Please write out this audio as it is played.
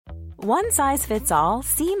One size fits all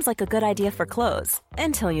seems like a good idea for clothes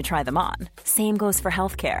until you try them on. Same goes for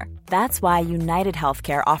healthcare. That's why United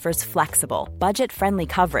Healthcare offers flexible, budget-friendly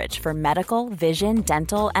coverage for medical, vision,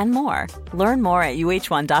 dental, and more. Learn more at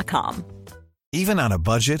uh1.com. Even on a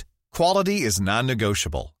budget, quality is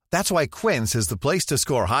non-negotiable. That's why Quince is the place to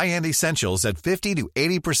score high-end essentials at 50 to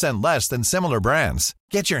 80% less than similar brands.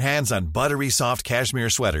 Get your hands on buttery soft cashmere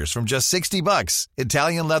sweaters from just $60,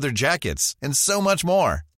 Italian leather jackets, and so much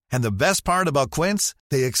more. And the best part about Quince,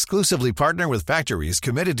 they exclusively partner with factories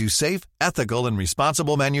committed to safe, ethical, and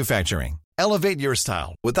responsible manufacturing. Elevate your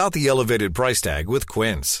style without the elevated price tag with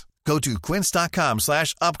Quince. Go to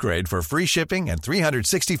quince.com/upgrade for free shipping and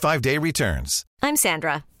 365-day returns. I'm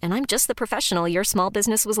Sandra, and I'm just the professional your small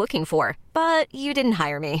business was looking for. But you didn't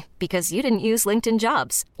hire me because you didn't use LinkedIn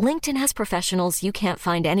Jobs. LinkedIn has professionals you can't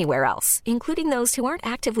find anywhere else, including those who aren't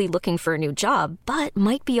actively looking for a new job, but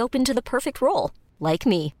might be open to the perfect role, like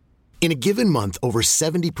me. In a given month, over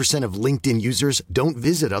 70% of LinkedIn users don't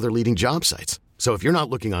visit other leading job sites. So if you're not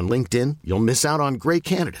looking on LinkedIn, you'll miss out on great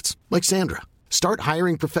candidates like Sandra. Start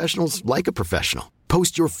hiring professionals like a professional.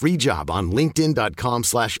 Post your free job on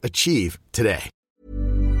linkedin.com/achieve today.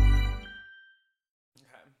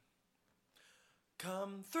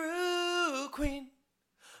 Come through, Queen.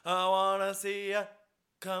 I wanna see ya.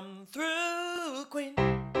 Come through, Queen.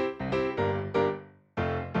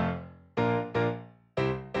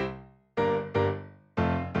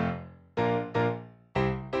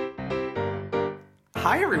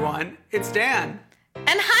 Hi everyone, it's Dan.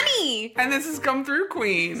 And Honey! And this is Come Through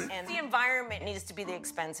Queen. And the environment needs to be the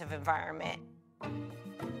expensive environment.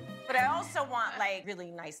 But I also want, like, really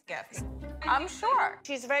nice gifts. I'm sure.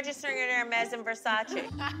 She's registering at Hermes and Versace. Wait,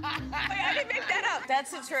 I didn't make that up. That's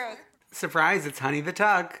the truth. Surprise, it's Honey the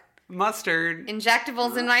Tuck. Mustard.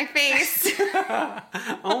 Injectables in my face.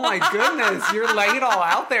 Oh my goodness, you're laying it all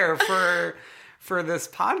out there for this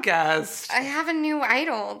podcast. I have a new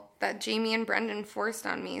idol that Jamie and Brendan forced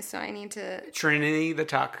on me, so I need to... Trinity the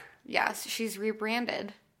Tuck. Yes, she's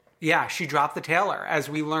rebranded. Yeah, she dropped the Taylor, as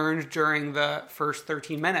we learned during the first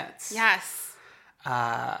 13 minutes. Yes.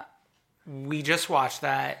 We just watched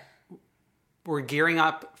that. We're gearing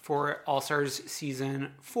up for All-Stars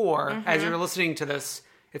Season 4. Mm-hmm. As you're listening to this,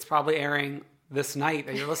 it's probably airing this night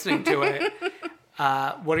that you're listening to it.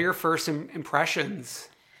 What are your first impressions?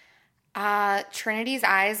 Trinity's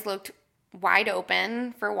eyes looked wide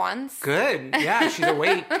open for once. Good. Yeah, she's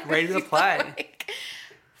awake, ready to play.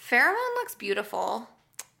 Pheromone looks beautiful.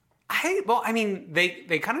 They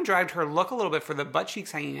kind of dragged her look a little bit for the butt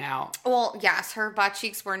cheeks hanging out. Well, yes, her butt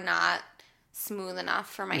cheeks were not smooth enough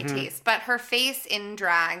for my taste, but her face in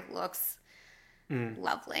drag looks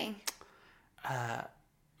lovely.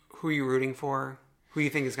 Who are you rooting for? Who do you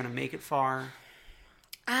think is going to make it far?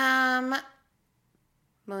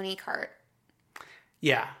 Monique Hart.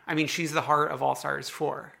 Yeah, I mean, she's the heart of All Stars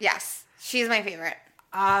 4. Yes, she's my favorite.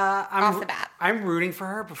 Off the bat. I'm rooting for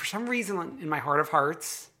her, but for some reason in my heart of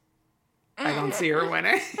hearts, I don't see her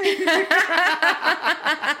winning.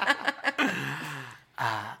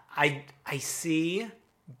 I see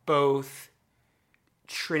both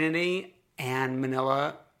Trinity and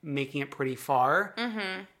Manila making it pretty far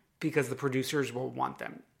because the producers will want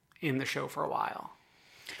them in the show for a while.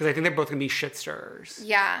 Because I think they're both going to be shit stirrers.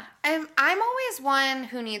 Yeah. I'm always one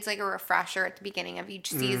who needs like a refresher at the beginning of each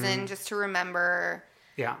season just to remember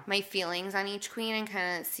my feelings on each queen and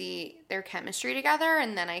kind of see their chemistry together,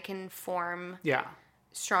 and then I can form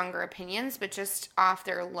stronger opinions. But just off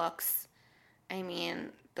their looks, I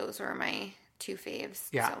mean, those were my two faves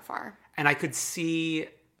so far. And I could see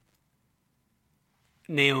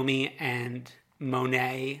Naomi and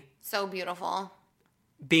Monet. So beautiful.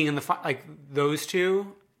 Being in the like those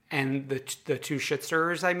two and the two shit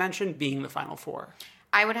stirrers I mentioned being the final four.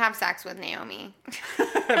 I would have sex with Naomi.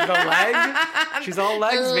 The leg? She's all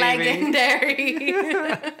legs, baby. Legendary.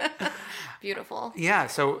 Beautiful. Yeah,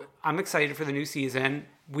 so I'm excited for the new season.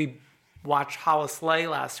 We watched Hala Slay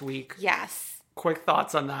last week. Yes. Quick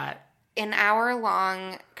thoughts on that. An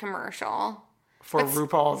hour-long commercial. For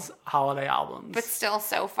RuPaul's holiday albums. But still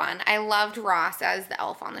so fun. I loved Ross as the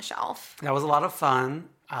elf on the shelf. That was a lot of fun.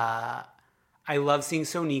 I love seeing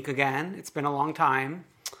Sonique again. It's been a long time.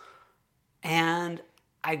 And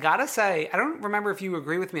I gotta say, I don't remember if you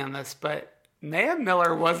agree with me on this, but Mayhem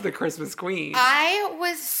Miller was the Christmas queen. I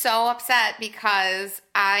was so upset because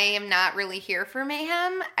I am not really here for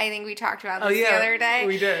Mayhem. I think we talked about this the other day.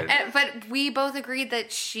 We did. But we both agreed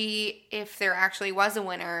that she, if there actually was a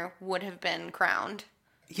winner, would have been crowned.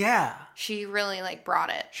 Yeah. She really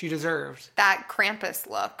brought it. She deserved. That Krampus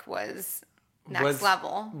look was next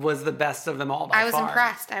level. Was the best of them all by far. I was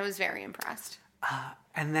impressed. I was very impressed.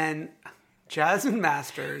 And then Jasmine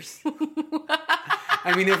Masters.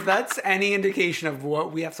 I mean, if that's any indication of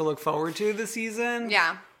what we have to look forward to this season.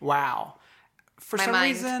 Yeah. Wow. For some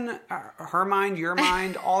reason, her mind, your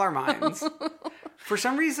mind, all our minds. For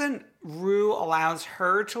some reason, Rue allows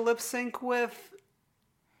her to lip sync with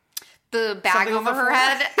the bag over her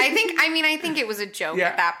head. I think it was a joke Yeah.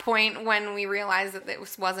 at that point when we realized that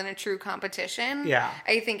this wasn't a true competition. Yeah.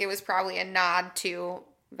 I think it was probably a nod to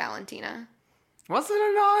Valentina. Was it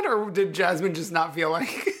a nod, or did Jasmine just not feel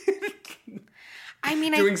like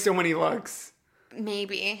doing so many looks?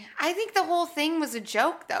 Maybe. I think the whole thing was a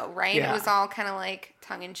joke, though, right? Yeah. It was all kind of like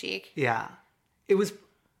tongue-in-cheek. Yeah. It was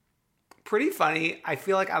pretty funny. I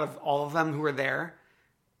feel like out of all of them who were there,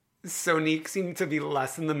 Sonique seemed to be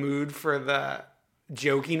less in the mood for the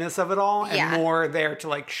jokiness of it all and more there to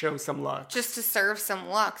like show some looks. Just to serve some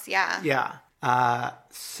looks, yeah. Yeah.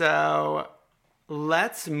 So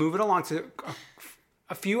let's move it along to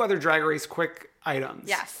a few other Drag Race quick items.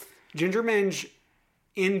 Yes. Ginger Minj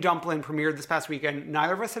in Dumplin' premiered this past weekend.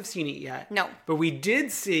 Neither of us have seen it yet. No. But we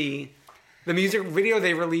did see the music video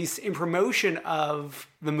they released in promotion of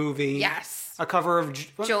the movie. Yes. A cover of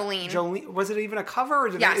Jolene. Was it even a cover, or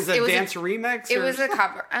Yes, is it a dance remix? It was a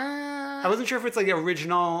cover. I wasn't sure if it's like the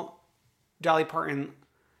original Dolly Parton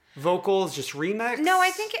vocals, just remix. No,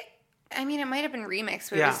 I think it might have been remixed,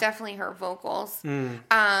 but it was definitely her vocals.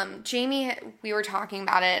 Jamie, we were talking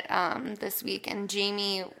about it this week, and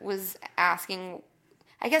Jamie was asking,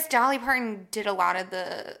 I guess Dolly Parton did a lot of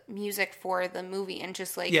the music for the movie and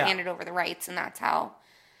just handed over the rights, and that's how.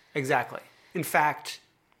 Exactly. In fact,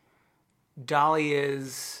 Dolly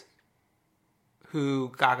is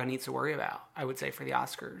who Gaga needs to worry about, I would say, for the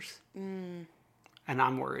Oscars. And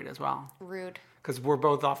I'm worried as well. Rude. Because we're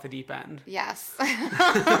both off the deep end. Yes.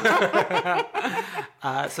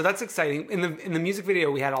 So that's exciting. In the music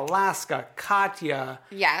video, we had Alaska, Katya,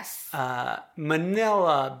 Yes.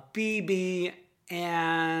 Manila, BB,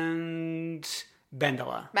 and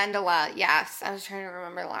Bendela. Bendela, yes. I was trying to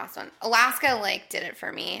remember the last one. Alaska, did it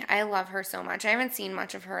for me. I love her so much. I haven't seen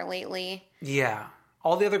much of her lately. Yeah.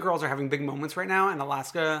 All the other girls are having big moments right now, and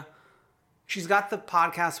Alaska, she's got the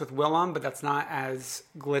podcast with Willem, but that's not as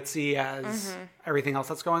glitzy as everything else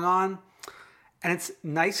that's going on. And it's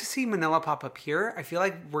nice to see Manila pop up here. I feel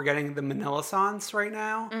like we're getting the Manila-sance right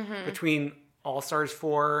now between All-Stars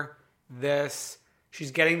 4, this.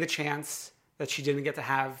 She's getting the chance that she didn't get to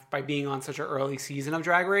have by being on such an early season of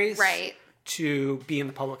Drag Race. Right. To be in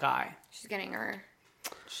the public eye. She's getting her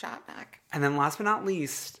shot back. And then last but not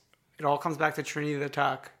least, it all comes back to Trinity the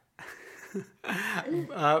Tuck.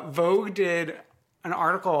 Vogue did an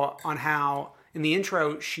article on how, in the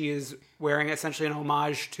intro, she is wearing essentially an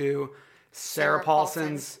homage to Sarah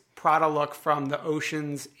Paulson's Prada look from the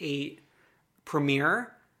Ocean's 8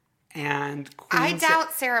 premiere. And I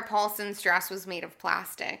doubt Sarah Paulson's dress was made of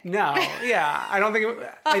plastic. No, yeah. I don't think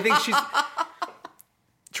I think she's...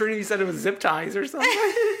 Trinity said it was zip ties or something.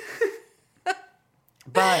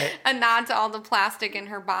 But... a nod to all the plastic in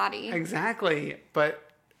her body. Exactly. But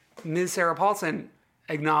Ms. Sarah Paulson,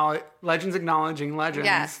 legends acknowledging legends.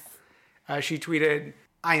 Yes. She tweeted,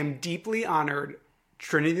 "I am deeply honored,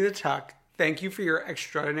 Trinity the Tuck. Thank you for your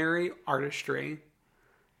extraordinary artistry."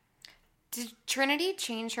 Did Trinity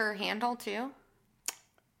change her handle too?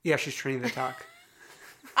 Yeah, she's Trinity the Tuck.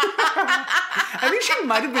 I think she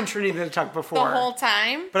might have been Trinity the Tuck before. The whole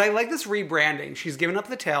time? But I like this rebranding. She's given up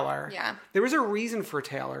the Taylor. Yeah. There was a reason for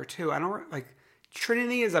Taylor, too.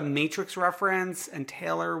 Trinity is a Matrix reference, and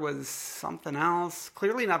Taylor was something else.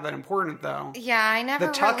 Clearly not that important, though. Yeah, I never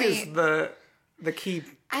The Tuck is the key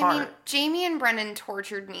part. I mean, Jamie and Brennan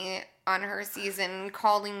tortured me on her season,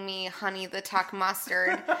 calling me Honey the Tuck Mustard.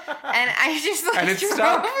 And I just and it's drove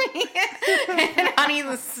stuck. me. And Honey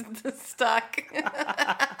the Stuck.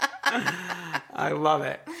 I love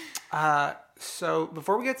it. So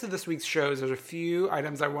before we get to this week's shows, there's a few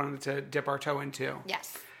items I wanted to dip our toe into.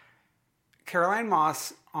 Yes. Caroline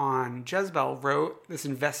Moss on Jezebel wrote this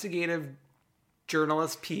investigative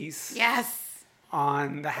journalist piece. Yes.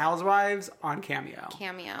 On the Housewives on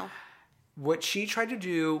Cameo. What she tried to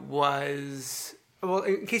do was, well,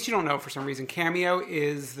 in case you don't know, for some reason, Cameo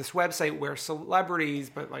is this website where celebrities,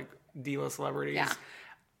 but D-list celebrities,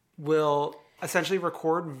 will essentially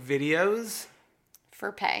record videos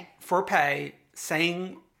for pay,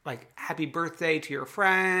 saying happy birthday to your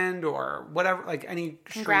friend or whatever, any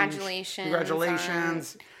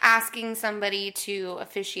congratulations, asking somebody to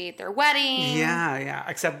officiate their wedding. Yeah.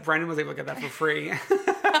 Except Brendan was able to get that for free.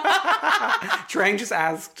 Trang just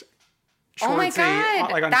asked Schwartzy, oh my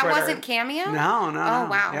God. on that Twitter. wasn't Cameo? No. Oh,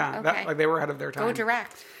 wow. Yeah, okay. they were ahead of their time. Go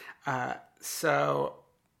direct. So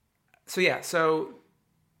So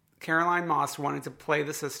Caroline Moss wanted to play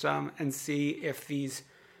the system and see if these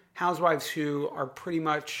housewives who are pretty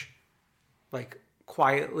much like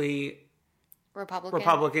quietly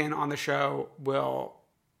Republican on the show will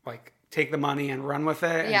like take the money and run with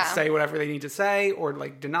it and say whatever they need to say or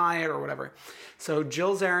like deny it or whatever. So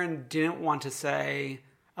Jill Zarin didn't want to say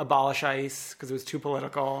abolish ICE because it was too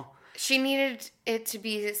political. She needed it to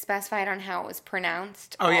be specified on how it was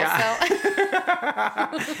pronounced. Oh, also. Yeah.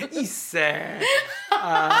 ICE.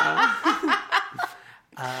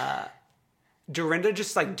 Dorinda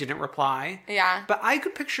just like didn't reply. Yeah. But I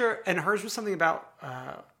could picture, and hers was something about...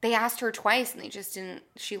 they asked her twice and they just didn't,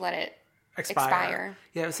 she let it expire.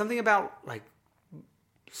 Yeah, it was something about like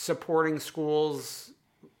supporting schools,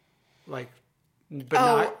 like, but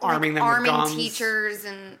not arming them with guns. Arming teachers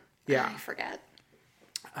and... Yeah. I forget.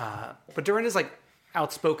 But Dorinda's like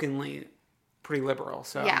outspokenly pretty liberal.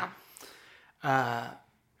 So yeah.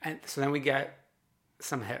 And so then we get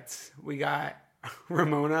some hits. We got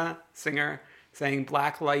Ramona Singer saying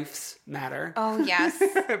Black Lives Matter. Oh, yes.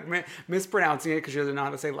 Mispronouncing it because she doesn't know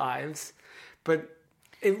how to say lives. But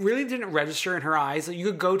it really didn't register in her eyes. You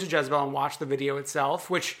could go to Jezebel and watch the video itself,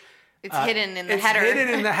 which... It's hidden in the header. It's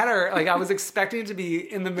hidden in the header. Like, I was expecting it to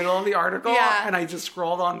be in the middle of the article, and I just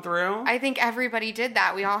scrolled on through. I think everybody did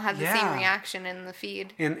that. We all had the same reaction in the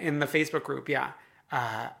feed. In the Facebook group, yeah.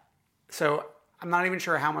 So I'm not even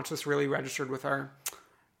sure how much this really registered with her.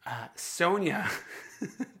 Sonia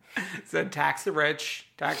said, tax the rich.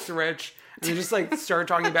 And then just, like, started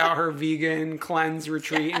talking about her vegan cleanse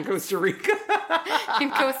retreat in Costa Rica.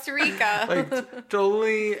 Like,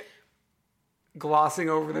 totally... glossing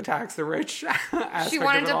over the tax the rich aspect. She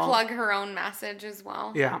wanted to plug her own message as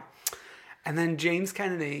well. Yeah. And then James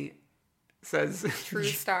Kennedy says, True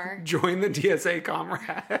star. Join the DSA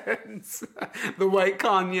comrades. The white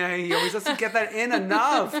Kanye. He always has to get that in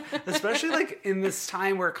enough. Especially like in this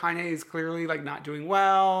time where Kanye is clearly like not doing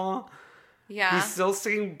well. Yeah. He's still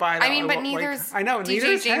sticking by that. I mean, but neither's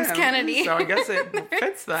neither James Kennedy. So I guess it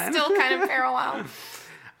fits then. Still kind of parallel.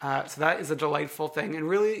 So that is a delightful thing. And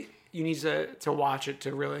really... you need to watch it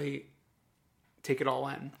to really take it all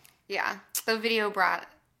in. Yeah. The video brought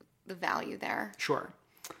the value there. Sure.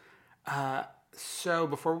 So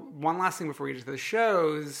one last thing before we get to the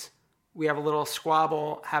shows, we have a little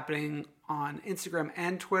squabble happening on Instagram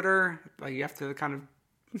and Twitter. Like you have to kind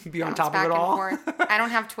of be on top of it all. I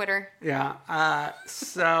don't have Twitter. Yeah.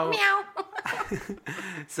 So meow.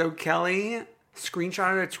 So Kelly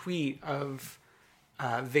screenshotted a tweet of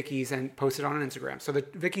Vicky's and posted on Instagram. So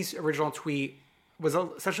Vicky's original tweet was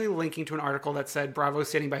essentially linking to an article that said Bravo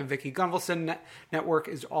standing by Vicky Gunvalson Network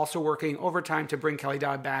is also working overtime to bring Kelly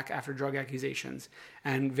Dodd back after drug accusations.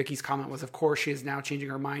 And Vicky's comment was, of course, she is now changing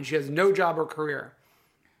her mind. She has no job or career.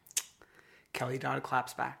 Kelly Dodd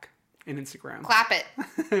claps back in Instagram. Clap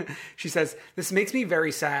it. She says, this makes me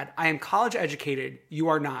very sad. I am college educated. You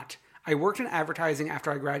are not. I worked in advertising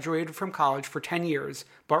after I graduated from college for 10 years,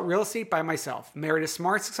 bought real estate by myself, married a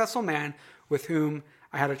smart, successful man with whom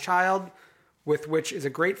I had a child, with which is a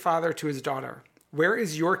great father to his daughter. Where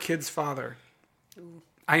is your kid's father? Ooh.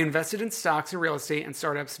 I invested in stocks and real estate and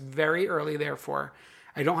startups very early, therefore.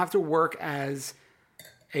 I don't have to work as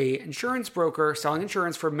a insurance broker selling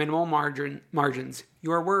insurance for minimal margins.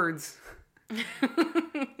 Your words.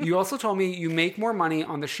 You also told me you make more money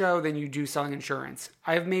on the show than you do selling insurance.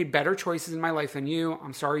 I have made better choices in my life than you.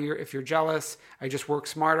 I'm sorry if you're jealous. I just work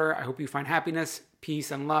smarter. I hope you find happiness,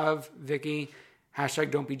 peace, and love. Vicky. #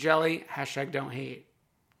 don't be jelly. # don't hate.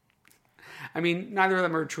 I mean, neither of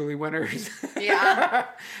them are truly winners. Yeah.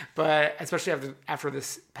 But especially after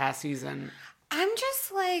this past season. I'm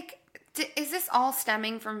just like, is this all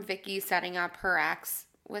stemming from Vicky setting up her ex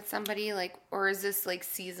with somebody, like, or is this like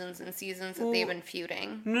seasons and seasons that they've been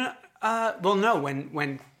feuding? No, no.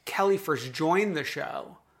 When Kelly first joined the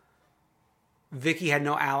show, Vicky had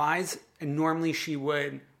no allies, and normally she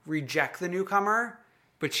would reject the newcomer,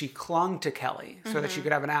 but she clung to Kelly so that she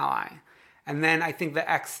could have an ally. And then I think the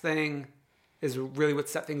ex thing is really what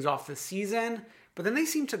set things off this season. But then they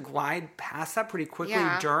seemed to glide past that pretty quickly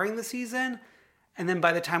during the season, and then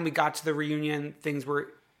by the time we got to the reunion, things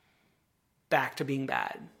were back to being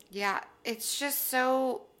bad. Yeah, it's just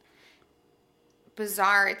so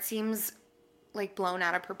bizarre. It seems like blown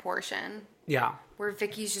out of proportion. Yeah. Where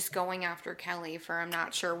Vicky's just going after Kelly for I'm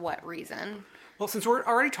not sure what reason. Well, since we're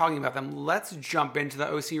already talking about them, let's jump into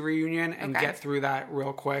the OC reunion and get through that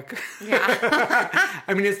real quick. Yeah.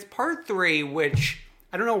 I mean, it's part 3, which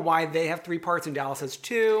I don't know why they have 3 parts and Dallas has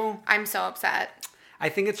 2. I'm so upset. I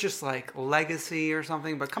think it's just like legacy or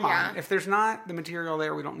something, but come on. If there's not the material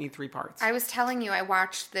there, we don't need 3 parts. I was telling you, I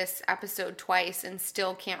watched this episode twice and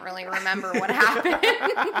still can't really remember what happened.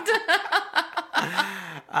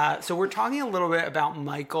 So we're talking a little bit about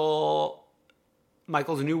Michael's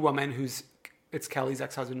new woman, it's Kelly's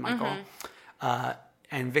ex-husband, Michael.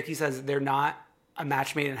 And Vicky says they're not a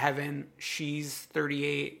match made in heaven. She's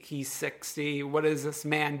 38, he's 60. What is this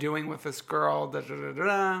man doing with this girl? Da, da, da, da,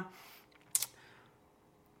 da.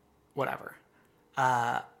 Whatever.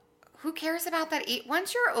 Who cares about that?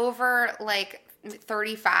 Once you're over like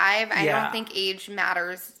 35, I don't think age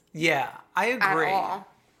matters. Yeah, I agree. At all.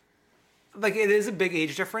 Like, it is a big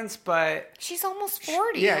age difference, but... She's almost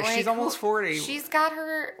 40. Yeah, she's almost 40. She's got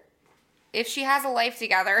her... If she has a life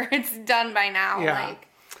together, it's done by now. Yeah.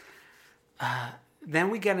 Then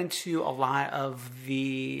we get into a lot of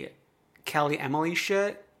the Kelly-Emily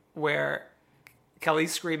shit, where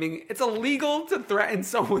Kelly's screaming, it's illegal to threaten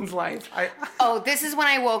someone's life. This is when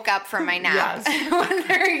I woke up from my nap. Yes. When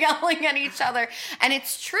they're yelling at each other. And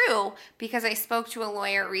it's true, because I spoke to a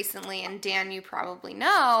lawyer recently, and Dan, you probably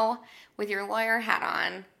know, with your lawyer hat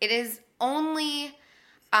on, it is only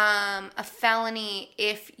a felony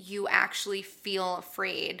if you actually feel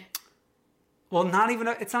afraid. Well,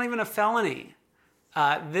 it's not even a felony.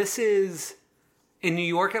 This is, in New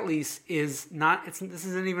York at least, this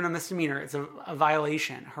isn't even a misdemeanor. It's a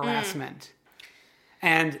violation, harassment.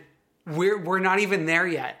 And we're not even there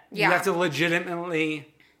yet. Yeah. You have to legitimately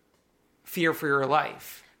fear for your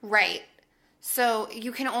life. Right. So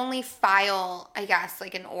you can only file, I guess,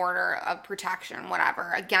 like an order of protection,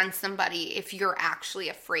 whatever, against somebody if you're actually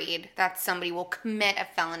afraid that somebody will commit a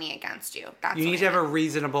felony against you. You need to have a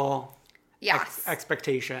reasonable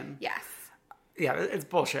expectation. Yes. Yeah, it's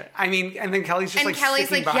bullshit. I mean, and then Kelly's just Kelly's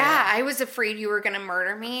like, yeah, I was afraid you were going to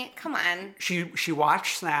murder me. Come on. She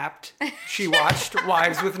watched Snapped. She watched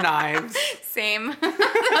Wives with Knives. Same.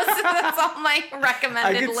 That's all my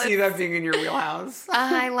recommended list. I could see that being in your wheelhouse.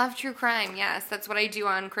 I love true crime, yes. That's what I do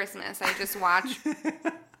on Christmas. I just watch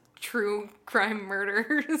true crime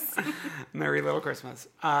murders. Merry Little Christmas.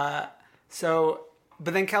 But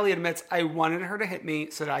then Kelly admits, I wanted her to hit me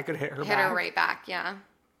so that I could hit her back. Hit her right back, yeah.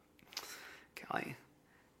 Kelly.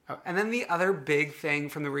 Oh, and then the other big thing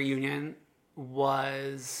from the reunion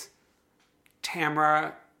was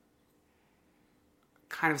Tamra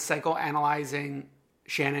kind of psychoanalyzing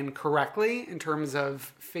Shannon correctly in terms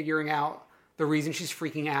of figuring out the reason she's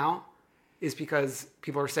freaking out is because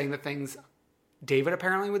people are saying the things David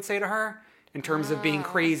apparently would say to her in terms of being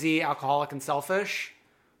crazy, alcoholic, and selfish.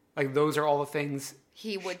 Like, those are all the things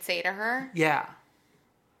he would say to her? Yeah.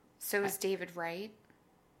 So is David right?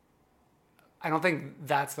 I don't think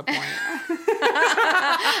that's the point.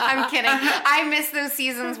 I'm kidding. I miss those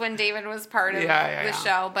seasons when David was part of the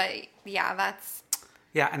show, but yeah, that's...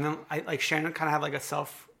 Yeah, and then Shannon kind of had like a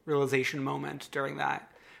self-realization moment during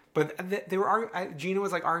that. But they were Gina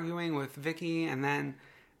was like arguing with Vicky, and then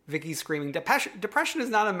Vicky's screaming, depression is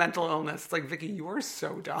not a mental illness. It's like, Vicky, you are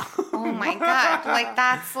so dumb. Oh my God. Like,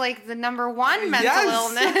 that's like the number one mental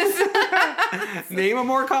illness. Name a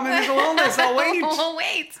more common mental illness. I'll wait. We'll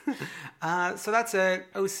wait. So that's it.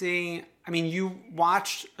 OC. I mean, you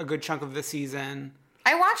watched a good chunk of the season.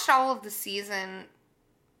 I watched all of the season.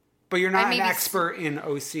 But you're not an expert in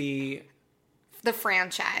OC. The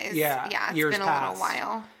franchise. Yeah. Yeah, it's been a little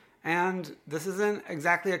while. And this isn't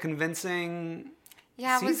exactly a convincing...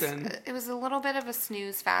 Yeah, it was a little bit of a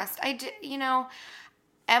snooze fest.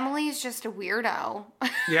 Emily's just a weirdo.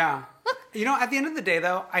 Yeah. At the end of the day,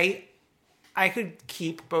 though, I could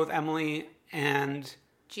keep both Emily and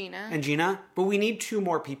Gina, but we need 2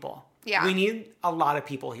 more people. Yeah. We need a lot of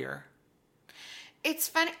people here. It's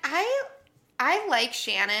funny. I like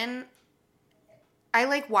Shannon. I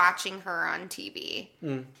like watching her on TV.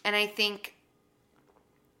 And I think...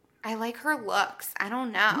 I like her looks. I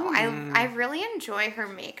don't know. I really enjoy her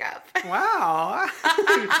makeup. Wow.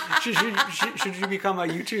 should you become a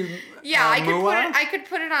YouTube Yeah, I could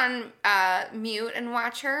put it on mute and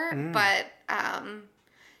watch her. But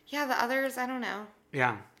the others, I don't know.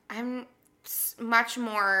 Yeah. I'm much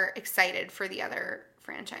more excited for the other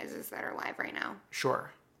franchises that are live right now.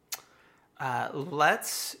 Sure.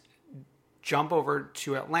 Let's jump over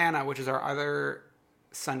to Atlanta, which is our other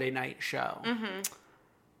Sunday night show. Mm-hmm.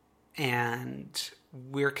 And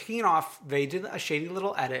we're kicking off, they did a shady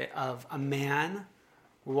little edit of a man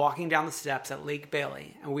walking down the steps at Lake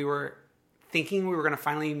Bailey. And we were thinking we were going to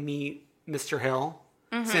finally meet Mr. Hill,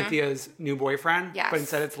 Cynthia's new boyfriend. Yes. But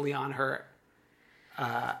instead it's Leon, her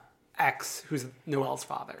ex, who's Noelle's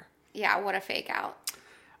father. Yeah, what a fake out.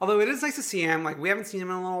 Although it is nice to see him. Like, we haven't seen him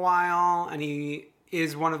in a little while. And he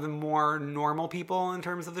is one of the more normal people in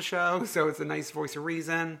terms of the show, so it's a nice voice of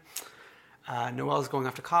reason. Noelle's going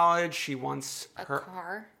off to college. She wants a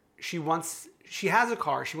car. She has a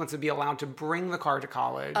car. She wants to be allowed to bring the car to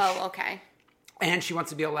college. Oh, okay. And she wants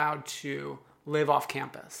to be allowed to live off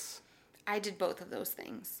campus. I did both of those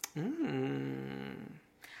things.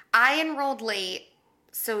 I enrolled late,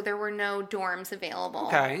 so there were no dorms available.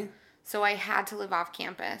 Okay. So I had to live off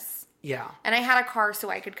campus. Yeah. And I had a car so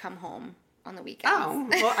I could come home on the weekends. Oh,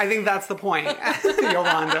 well, I think that's the point,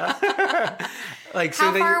 Yolanda.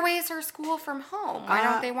 How far away is her school from home? Why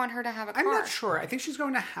don't they want her to have a car? I'm not sure. I think she's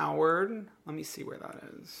going to Howard. Let me see where that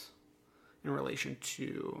is in relation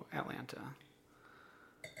to Atlanta.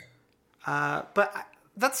 But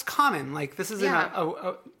that's common. Like, this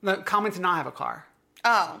isn't common to not have a car.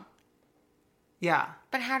 Oh. Yeah.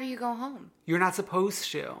 But how do you go home? You're not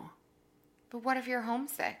supposed to. But what if you're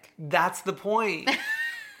homesick? That's the point.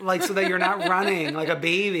 Like, so that you're not running like a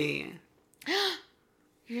baby.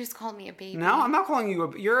 You just called me a baby. No, I'm not calling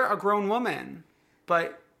you you're a grown woman.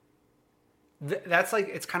 But that's like,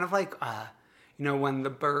 it's kind of like, when the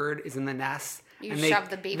bird is in the nest. You shove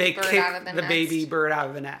the baby bird out of the nest. The baby bird out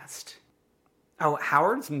of the nest. Oh,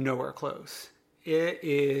 Howard's nowhere close. It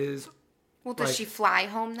is... Well, does she fly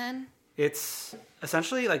home then? It's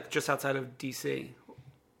essentially like just outside of D.C.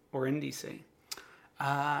 or in D.C.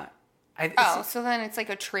 So then it's like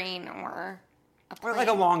a train or a plane. Or like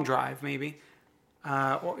a long drive, maybe.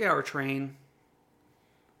 Or a train.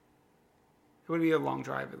 It would be a long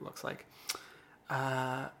drive, it looks like.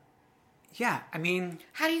 Yeah, I mean...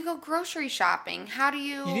 How do you go grocery shopping? How do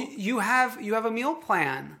you... You have a meal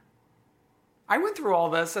plan. I went through all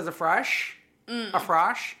this as a frosh. A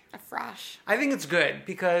frosh. I think it's good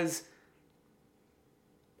because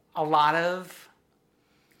a lot of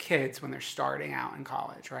kids, when they're starting out in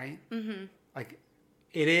college, right? Mm-hmm. Like,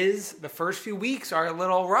 the first few weeks are a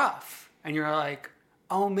little rough. And you're like,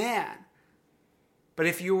 oh, man. But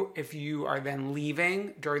if you are then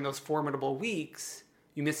leaving during those formidable weeks,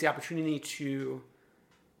 you miss the opportunity to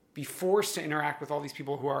be forced to interact with all these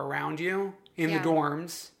people who are around you in the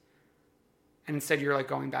dorms. And instead you're like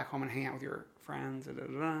going back home and hanging out with your friends. And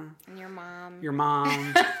your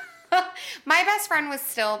mom. My best friend was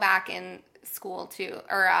still back in school too,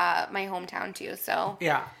 or my hometown too, so.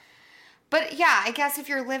 Yeah. But yeah, I guess if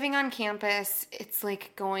you're living on campus, it's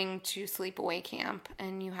like going to sleepaway camp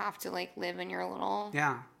and you have to like live in your little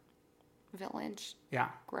village. Yeah.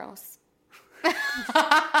 Gross.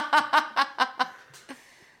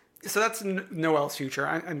 So that's Noelle's future.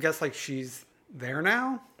 I guess like she's there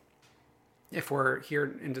now. If we're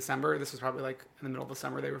here in December, this was probably like in the middle of the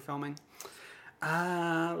summer they were filming.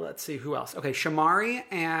 Let's see, who else? Okay, Shamari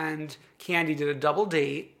and Candy did a double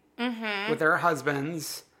date with their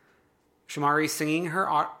husbands. Shamari singing her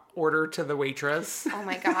order to the waitress. Oh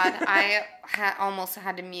my God, I almost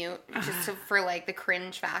had to mute just for like the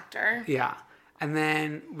cringe factor. Yeah. And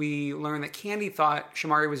then we learned that Candy thought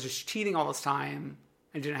Shamari was just cheating all this time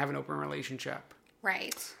and didn't have an open relationship.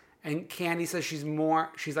 Right. And Candy says she's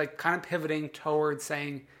like kind of pivoting towards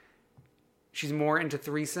saying she's more into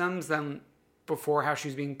threesomes than before, how she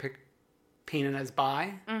was being painted as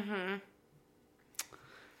bi. Mm-hmm.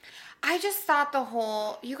 I just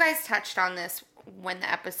thought you guys touched on this when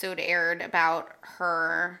the episode aired about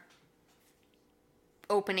her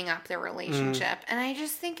opening up their relationship. And I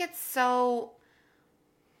just think it's so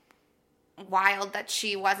wild that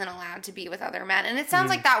she wasn't allowed to be with other men. And it sounds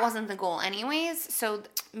like that wasn't the goal anyways, so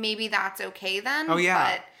maybe that's okay then. Oh,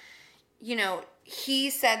 yeah. But, he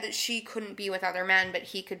said that she couldn't be with other men, but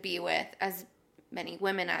he could be with as many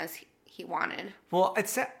women as he wanted. Well,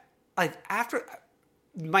 it's like after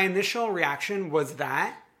my initial reaction was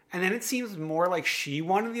that, and then it seems more like she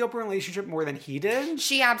wanted the open relationship more than he did.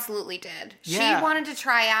 She absolutely did. Yeah. She wanted to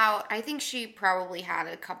try out. I think she probably had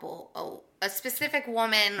a specific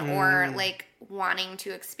woman or like wanting to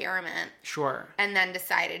experiment. Sure. And then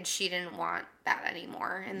decided she didn't want that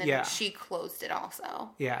anymore. And then she closed it also.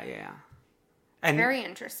 Yeah. And very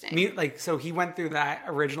interesting. So he went through that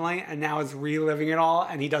originally and now is reliving it all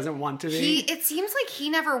and he doesn't want to be. It seems like he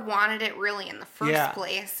never wanted it really in the first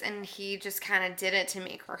place and he just kind of did it to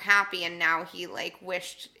make her happy and now he like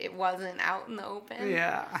wished it wasn't out in the open.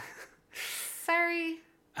 Yeah. Sorry.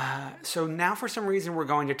 So now for some reason we're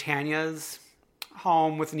going to Tanya's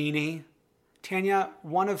home with Nene. Tanya,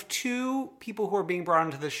 one of two people who are being brought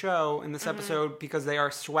into the show in this episode because they are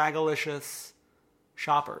swagalicious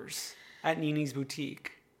shoppers at Nene's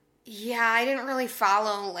boutique. Yeah, I didn't really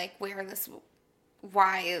follow like why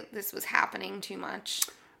this was happening too much.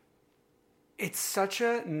 It's such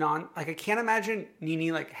a I can't imagine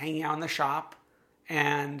Nene like hanging out in the shop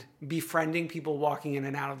and befriending people walking in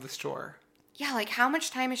and out of the store. Yeah, like how much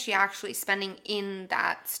time is she actually spending in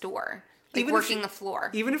that store? Like working the floor.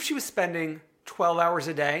 Even if she was spending 12 hours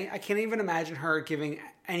a day, I can't even imagine her giving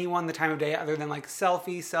anyone the time of day other than like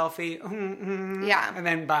selfie, yeah. And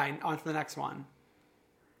then bye, on to the next one.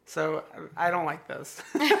 So I don't like this.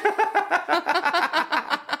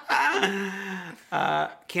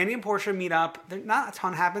 Candy and Portia meet up. Not a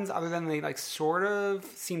ton happens other than they like sort of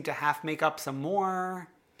seem to half make up some more.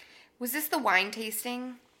 Was this the wine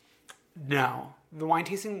tasting? No. The wine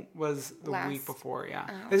tasting was the week before, yeah.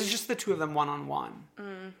 Oh. This is just the two of them one-on-one.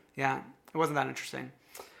 Yeah, it wasn't that interesting.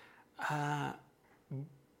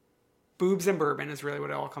 Boobs and bourbon is really what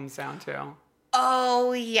it all comes down to.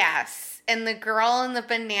 Oh, yes. And the girl in the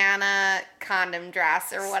banana condom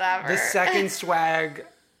dress or whatever. The second swag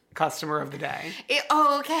customer of the day.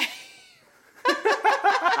 Okay.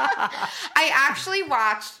 I actually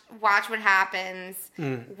watched What Happens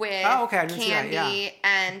with Candy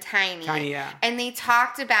and Tiny. Tiny, yeah. And they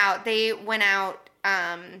talked about, they went out,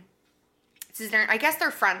 I guess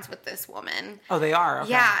they're friends with this woman. Oh, they are?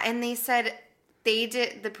 Okay. Yeah, and they said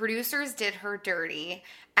the producers did her dirty,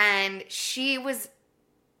 and she was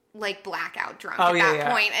like blackout drunk at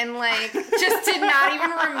that point, and like just did not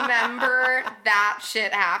even remember that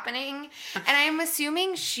shit happening. And I'm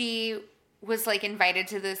assuming she was like invited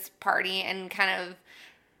to this party and kind of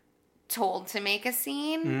told to make a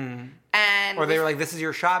scene. And or they were like, this is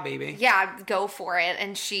your shot, baby. Yeah, go for it.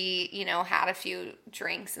 And she, had a few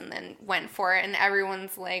drinks and then went for it. And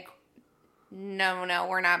everyone's like, no,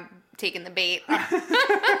 we're not taking the bait.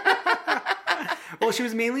 Well, she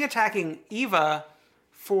was mainly attacking Eva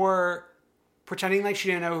for pretending like she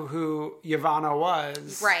didn't know who Yavanna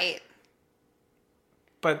was. Right.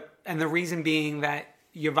 And the reason being that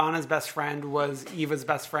Yavanna's best friend was Eva's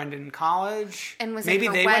best friend in college. And was in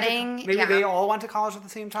her wedding. Maybe they all went to college at the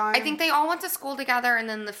same time. I think they all went to school together, and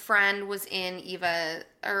then the friend was in Eva,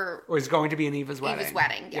 or was going to be in Eva's wedding. Eva's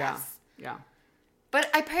wedding, yes. Yeah. But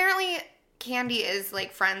apparently Candy is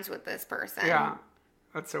like friends with this person. Yeah.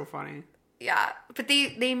 That's so funny. Yeah. But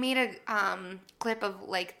they made a clip of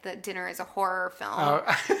like the dinner is a horror film. Oh.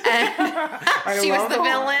 And she was the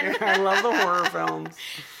villain. I love the horror films.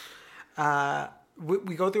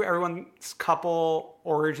 We go through everyone's couple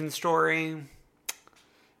origin story,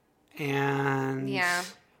 and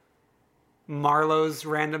Marlo's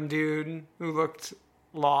random dude who looked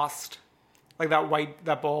lost, like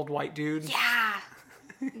that bald white dude. Yeah.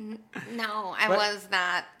 No, I was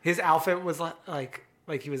not. His outfit was like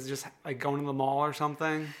he was just like going to the mall or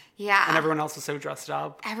something. Yeah. And everyone else was so dressed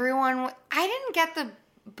up. I didn't get the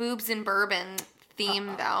boobs and bourbon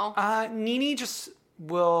theme though. Nene just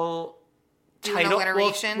will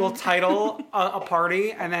alliteration. We'll title a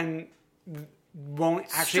party and then won't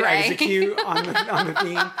actually execute on the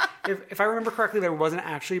theme. If I remember correctly, there wasn't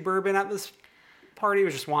actually bourbon at this party. It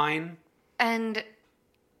was just wine. And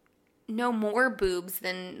no more boobs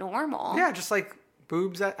than normal. Yeah, just like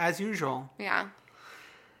boobs as usual. Yeah.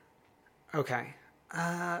 Okay.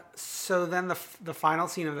 So then the final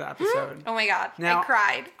scene of the episode. Oh my God. Now, I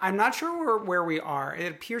cried. I'm not sure where we are.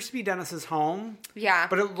 It appears to be Dennis's home. Yeah.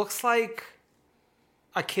 But it looks like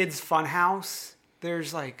a kid's fun house.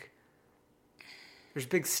 There's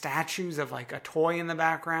big statues of like a toy in the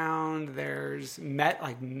background. There's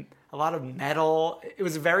a lot of metal. It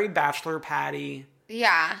was a very bachelor patty.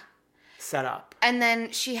 Yeah. Setup. And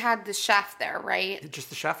then she had the chef there, right? Just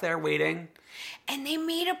the chef there waiting. And they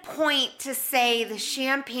made a point to say the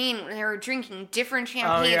champagne, they were drinking different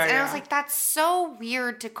champagnes. And I was like, that's so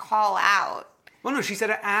weird to call out. Well, no, she said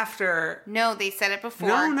it after. No, they said it before.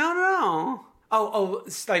 No.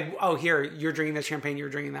 It's like, here, you're drinking this champagne, you're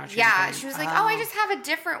drinking that champagne. Yeah, she was like, I just have a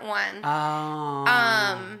different one. Oh.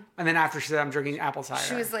 And then after she said, I'm drinking apple cider.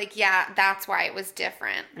 She was like, yeah, that's why it was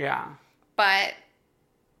different. Yeah. But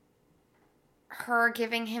her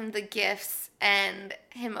giving him the gifts and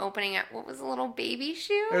him opening it, what was a little baby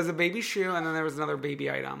shoe? There was a baby shoe, and then there was another baby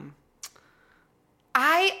item.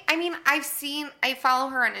 I mean, I follow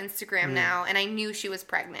her on Instagram now, and I knew she was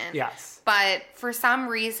pregnant. Yes. But for some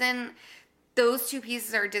reason, those two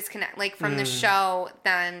pieces are disconnected, like from the show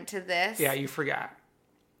then to this. Yeah, you forgot.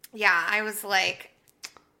 Yeah, I was like.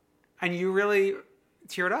 And you really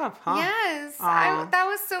teared up, huh? Yes. That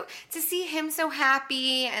was so, to see him so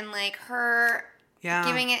happy and like her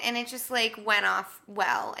giving it, and it just like went off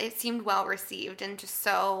well. It seemed well received and just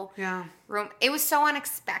so. Yeah. It was so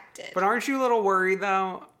unexpected. But aren't you a little worried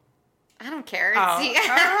though? I don't care. She's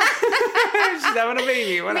having a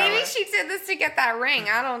baby, whatever. Maybe she did this to get that ring.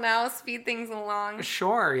 I don't know. Speed things along.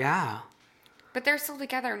 Sure, yeah. But they're still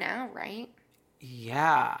together now, right?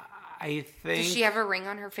 Yeah. I think... Does she have a ring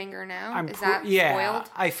on her finger now? Is that spoiled?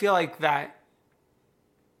 I feel like that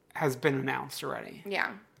has been announced already.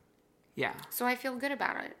 Yeah. Yeah. So I feel good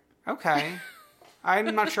about it. Okay.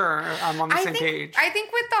 I'm not sure I'm on the same page. I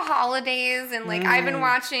think with the holidays and like I've been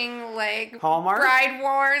watching like Hallmark? Bride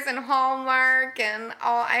Wars and Hallmark and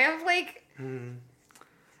all. I have like.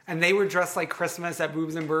 And they were dressed like Christmas at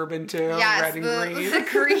Boobs and Bourbon too. Yes, red and green. The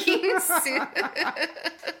green suit.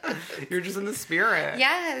 You're just in the spirit.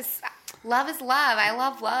 Yes. Love is love. I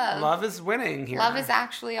love love. Love is winning here. Love is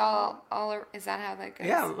actually all. Is that how that goes?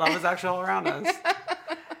 Yeah, love is actually all around us.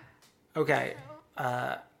 Okay.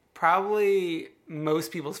 Probably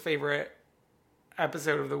most people's favorite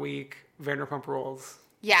episode of the week, Vanderpump Rules.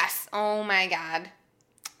 Yes. Oh my God.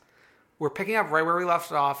 We're picking up right where we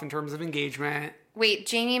left off in terms of engagement. Wait,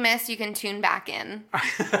 Jamie missed. You can tune back in.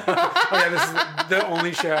 Oh yeah, this is the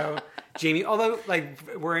only show. Jamie, although like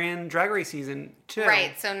we're in Drag Race season 2.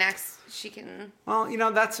 Right. So next she can.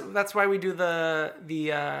 Well, that's why we do the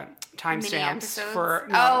timestamps for.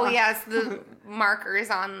 No. Oh yes, the markers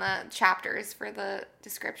on the chapters for the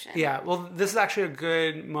description. Yeah. Well, this is actually a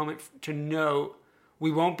good moment to note.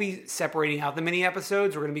 We won't be separating out the mini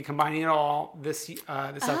episodes. We're going to be combining it all this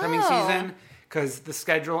upcoming season because the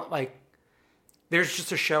schedule, like, there's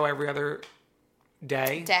just a show every other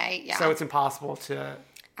day. Yeah. So it's impossible to.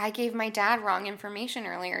 I gave my dad wrong information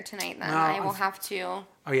earlier tonight. Then I will have to.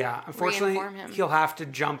 Oh yeah, unfortunately, reinform him. He'll have to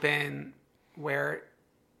jump in where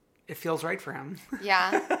it feels right for him.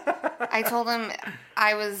 Yeah, I told him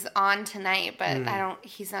I was on tonight, but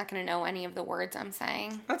he's not going to know any of the words I'm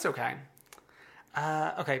saying. That's okay.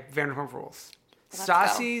 Okay, Vanderpump Rules.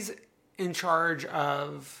 Stassi's in charge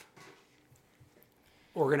of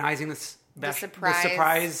organizing the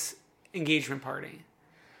surprise engagement party,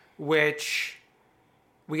 which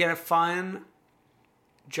we get a fun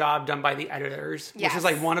job done by the editors, which is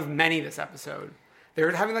like one of many this episode. They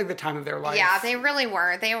were having like the time of their life. Yeah, they really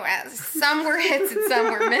were. Some were hits and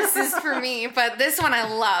some were misses for me, but this one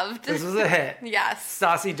I loved. This was a hit. Yes.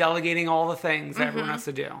 Stassi delegating all the things that everyone has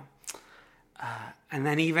to do. And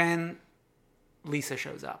then even Lisa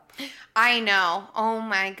shows up. I know. Oh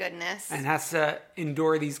my goodness. And has to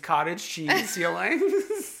endure these cottage cheese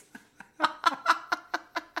ceilings.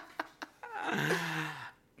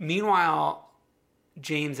 Meanwhile,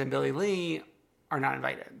 James and Billy Lee are not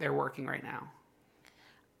invited. They're working right now.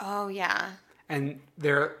 Oh, yeah. And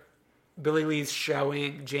Billy Lee's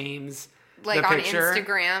showing James like the on picture,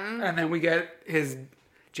 Instagram. And then we get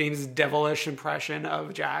James' devilish impression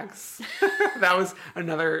of Jax. That was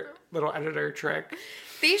another little editor trick.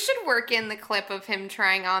 They should work in the clip of him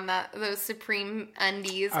trying on those Supreme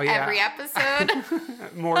undies every episode.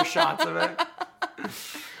 More shots of it.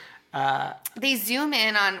 They zoom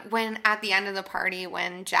in on when at the end of the party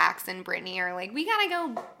when Jax and Brittany are like, we gotta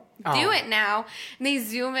go do it now. And they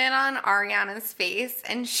zoom in on Ariana's face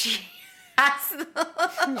and she has the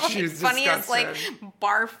funniest like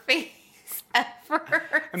barf face ever.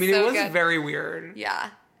 I mean, it was very weird.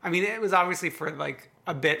 Yeah. I mean, it was obviously for like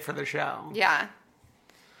a bit for the show. Yeah.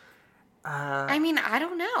 I mean, I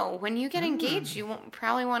don't know. When you get engaged, you won't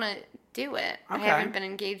probably want to do it. Okay. I haven't been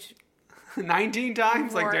engaged 19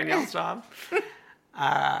 times, like Danielle Staub.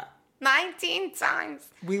 19 times.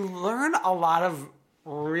 We learn a lot of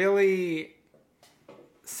really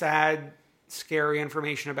sad, scary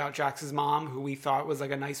information about Jax's mom, who we thought was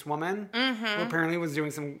like a nice woman, who apparently was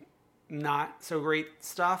doing some not so great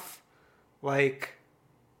stuff, like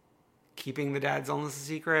keeping the dad's illness a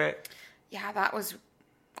secret. Yeah, that was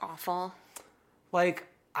awful. Like,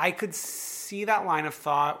 I could see that line of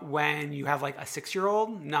thought when you have like a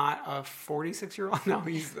 6-year-old, not a 46-year-old. No,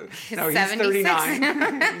 he's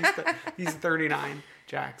 39. he's 39,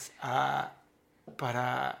 Jax.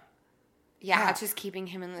 Yeah, just keeping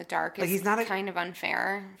him in the dark is he's not kind of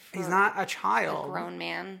unfair. He's not a child. A grown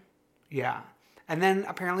man. Yeah. And then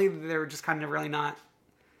apparently they're just kind of really not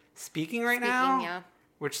speaking now. Yeah.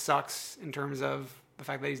 Which sucks in terms of the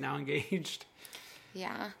fact that he's now engaged.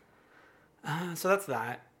 Yeah. So that's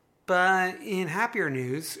that. But in happier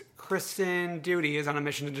news, Kristen Doute is on a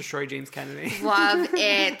mission to destroy James Kennedy. Love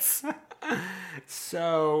it.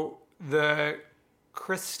 So the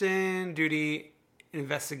Kristen Doute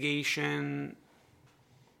investigation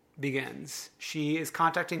begins. She is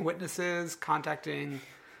contacting witnesses, contacting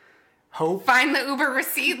Hope. Find the Uber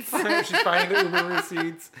receipts. She's finding the Uber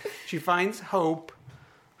receipts. She finds Hope,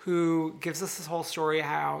 who gives us this whole story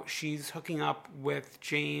how she's hooking up with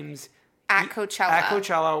James at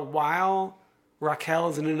Coachella while Raquel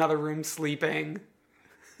is in another room sleeping.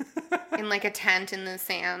 In like a tent in the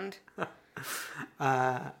sand.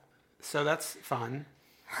 So that's fun.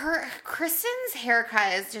 Kristen's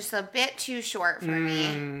haircut is just a bit too short for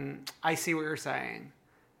me. I see what you're saying.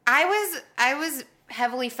 I was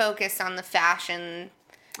heavily focused on the fashion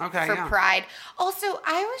for Pride. Also,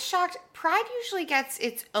 I was shocked. Pride usually gets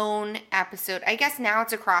its own episode. I guess now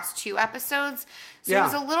it's across 2 episodes. So I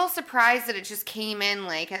was a little surprised that it just came in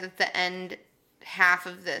like at the end half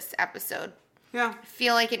of this episode. Yeah. I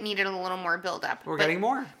feel like it needed a little more build up. We're getting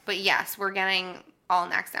more. But yes, we're getting all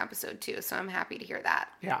next episode too. So I'm happy to hear that.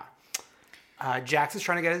 Yeah. Jax is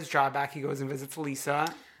trying to get his job back. He goes and visits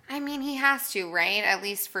Lisa. I mean, he has to, right? At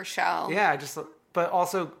least for show. Yeah, but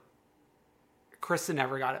also Kristen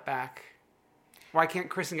never got it back. Why can't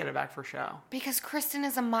Kristen get it back for show? Because Kristen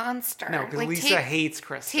is a monster. No, because Lisa hates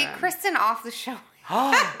Kristen. Take Kristen off the show.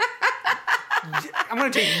 I'm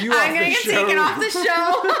going to take you off the show. I'm going to get taken off the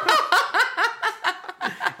show.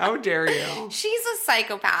 How dare you? She's a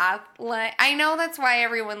psychopath. Like, I know that's why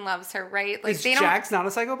everyone loves her, right? Like, is Jax not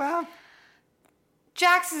a psychopath?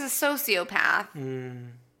 Jax is a sociopath.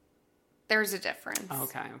 There's a difference.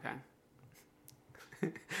 Okay.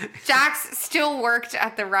 Jax still worked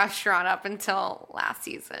at the restaurant up until last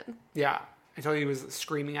season. Yeah, until he was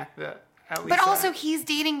screaming at Lisa. But also, he's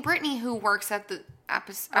dating Brittany, who works at the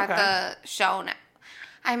show now.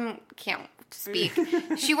 I can't speak.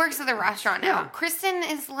 She works at the restaurant now. Yeah. Kristen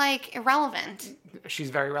is like irrelevant. She's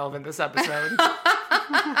very relevant this episode.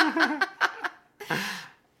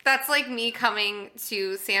 That's like me coming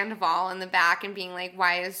to Sandoval in the back and being like,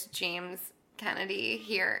 "Why is James Kennedy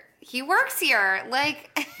here? He works here."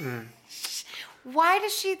 Like, why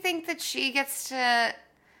does she think that she gets to?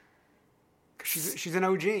 She's an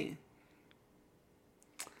OG.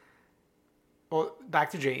 Well,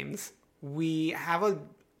 back to James. We have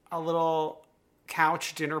a little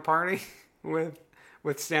couch dinner party with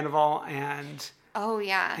Sandoval and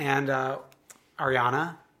Ariana.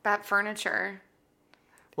 That furniture.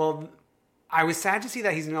 Well, I was sad to see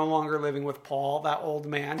that he's no longer living with Paul, that old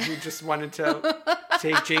man who just wanted to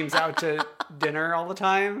take James out to dinner all the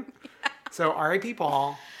time. Yeah. So R.I.P.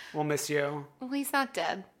 Paul. We'll miss you. Well, he's not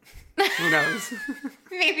dead. Who knows?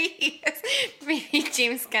 Maybe he is. Maybe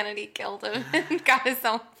James Kennedy killed him and got his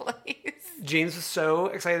own place. James was so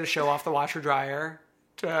excited to show off the washer dryer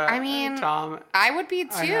to Tom. I would be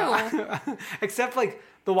too. Except like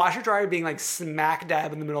the washer dryer being like smack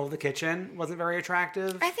dab in the middle of the kitchen wasn't very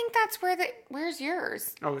attractive. I think that's where's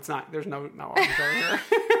yours? Oh, it's not. There's no washer dryer here.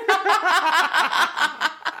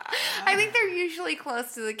 I think they're usually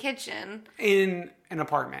close to the kitchen. In an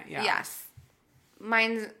apartment, yeah. Yes.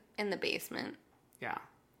 Mine's in the basement. Yeah.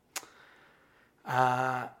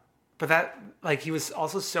 But that, like, he was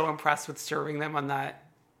also so impressed with serving them on that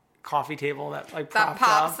coffee table that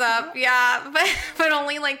pops up. Yeah, but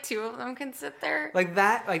only like 2 of them can sit there. Like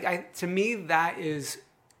that, to me that is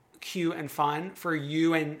cute and fun for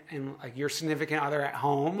you and like your significant other at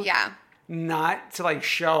home. Yeah. Not to like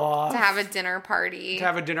show off. To have a dinner party. To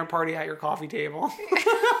have a dinner party at your coffee table.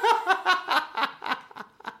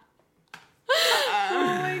 Oh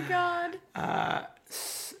my god.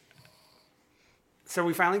 So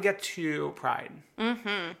we finally get to Pride.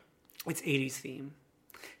 Mm-hmm. It's 80s theme.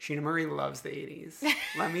 Sheena Marie loves the 80s.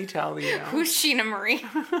 Let me tell you. Who's Sheena Marie?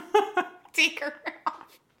 Take her off.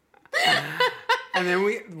 And then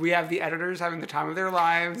we have the editors having the time of their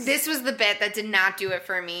lives. This was the bit that did not do it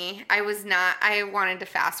for me. I wanted to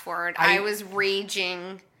fast forward. I was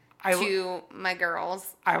raging to my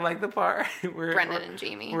girls. I like the part where Brendan and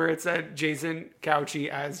Jamie. Where it's Jason Couchy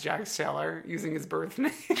as Jax Taylor using his birth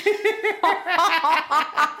name.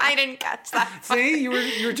 I didn't catch that. See, you were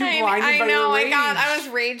too blinded by your rage. I know. I was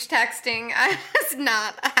rage texting. I was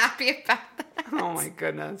not happy about that. Oh my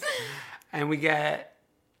goodness. And we get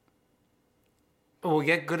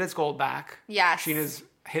Good as Gold back. Yes. Sheena's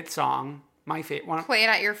hit song. My favorite. Play it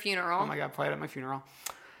at your funeral. Oh my god, play it at my funeral.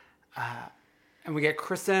 And we get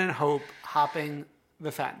Kristen and Hope hopping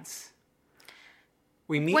the fence.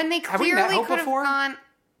 We meet. When they clearly could have gone.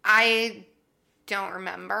 I don't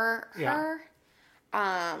remember her.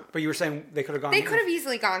 But you were saying they could have gone. They could have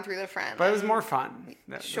easily gone through the front. But it was more fun.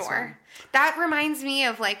 Sure. That reminds me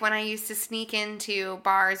of like when I used to sneak into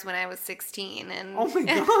bars when I was 16. And oh my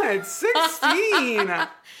god, 16!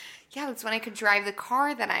 Yeah, that's when I could drive the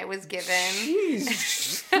car that I was given.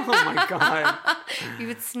 Jeez. Oh my god. You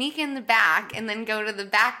would sneak in the back and then go to the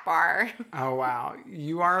back bar. Oh wow.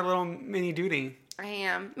 You are a little mini duty. I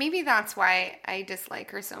am. Maybe that's why I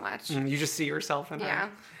dislike her so much. You just see yourself in her. Yeah.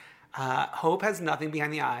 Hope has nothing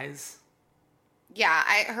behind the eyes. Yeah,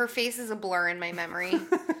 her face is a blur in my memory.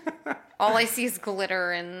 All I see is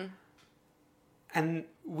glitter and... And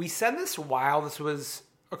we said this while this was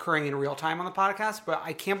occurring in real time on the podcast, but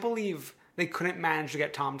I can't believe they couldn't manage to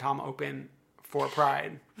get Tom Tom open for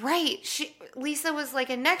Pride. Right. Lisa was like,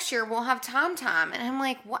 and next year we'll have Tom Tom. And I'm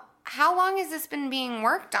like, what? How long has this been being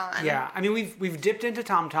worked on? Yeah. I mean, we've dipped into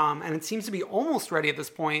Tom Tom, and it seems to be almost ready at this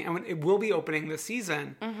point, and it will be opening this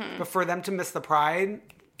season. Mm-hmm. But for them to miss the Pride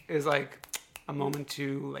is like a moment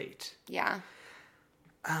too late. Yeah.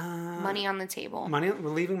 Money on the table. We're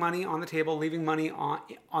leaving money on the table, leaving money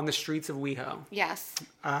on the streets of WeHo. Yes.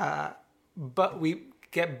 But we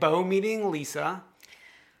get Beau meeting Lisa.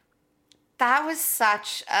 That was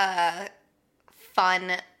such a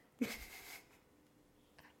fun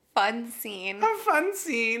scene. A fun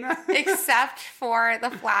scene. Except for the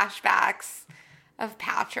flashbacks of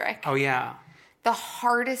Patrick. Oh, yeah. The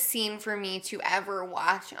hardest scene for me to ever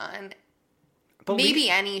watch on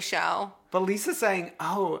maybe any show. But Lisa saying,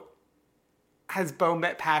 oh, has Beau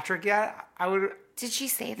met Patrick yet? Did she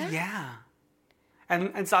say that? Yeah.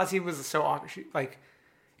 And Stassi was so awkward. Like,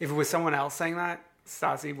 if it was someone else saying that,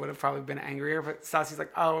 Stassi would have probably been angrier. But Stassi's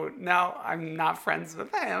like, oh, no, I'm not friends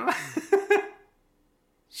with him.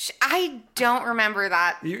 I don't remember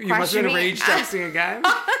that. You must have been rage texting again?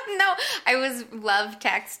 No, I was love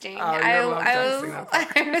texting. Oh,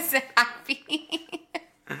 I was happy.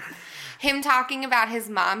 Him talking about his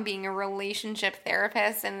mom being a relationship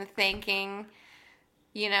therapist and thanking,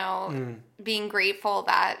 being grateful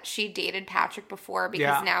that she dated Patrick before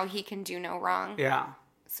because now he can do no wrong. Yeah.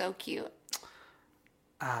 So cute.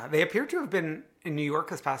 They appear to have been in New York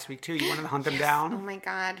this past week, too. You wanted to hunt them down? Oh, my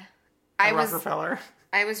God. Rockefeller.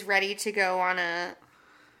 I was ready to go on a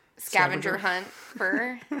scavenger hunt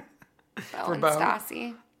for Beau and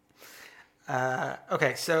Stassi.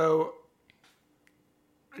 Okay, so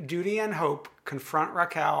Judy and Hope confront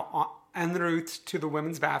Raquel en route to the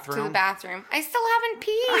women's bathroom. To the bathroom. I still haven't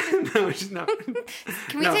peed. No.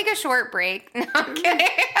 Can we take a short break? No, I'm kidding.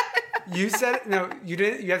 You said it. No, you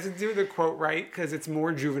didn't. You have to do the quote right because it's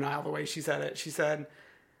more juvenile the way she said it. She said,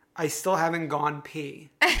 I still haven't gone pee.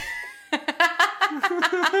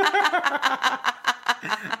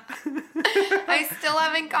 I still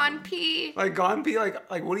haven't gone pee. Like gone pee? Like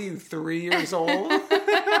what are you, 3 years old?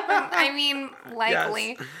 I mean,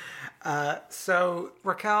 likely. Yes. So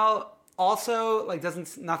Raquel also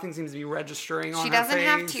nothing seems to be registering on her face. She doesn't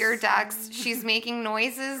have tear ducts. She's making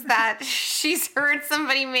noises that she's heard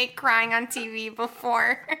somebody make crying on TV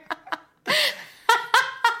before.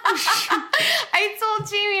 I told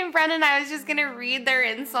Jamie and Brendan I was just going to read their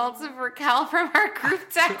insults of Raquel from our group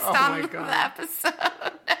text on the episode.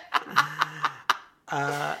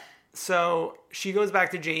 So she goes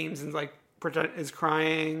back to James and is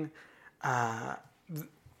crying. But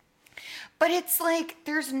it's like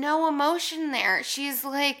there's no emotion there. She's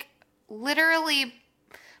like literally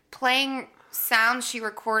playing sounds she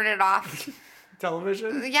recorded off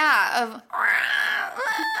television. Yeah,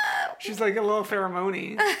 she's like a little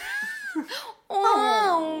pheromone.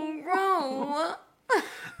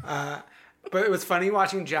 But it was funny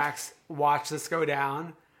watching Jax watch this go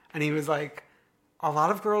down, and he was like, "A lot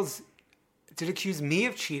of girls did accuse me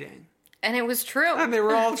of cheating." And it was true. And they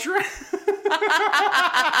were all true.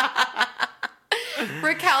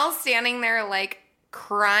 Raquel's standing there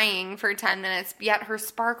crying for 10 minutes, yet her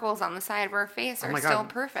sparkles on the side of her face are still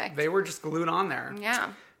perfect. They were just glued on there.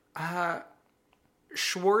 Yeah.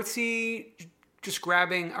 Schwartzy just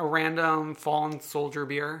grabbing a random Fallen Soldier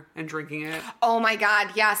beer and drinking it. Oh my God,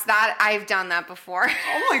 yes, that I've done that before.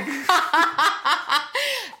 Oh my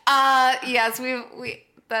God. Yes, we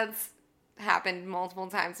that's happened multiple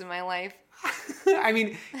times in my life. I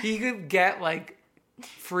mean, he could get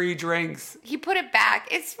free drinks. He put it back.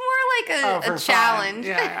 It's more like a challenge.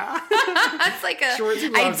 Yeah. It's like I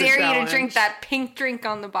dare you to drink that pink drink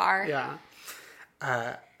on the bar. Yeah.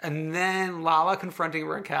 And then Lala confronting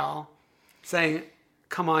Raquel, saying,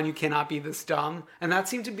 "Come on, you cannot be this dumb." And that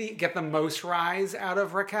seemed to get the most rise out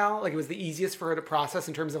of Raquel. It was the easiest for her to process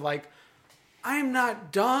in terms of I'm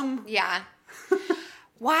not dumb. Yeah.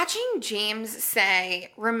 Watching James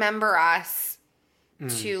say, "Remember us,"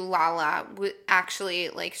 to Lala actually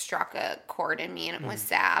struck a chord in me, and it was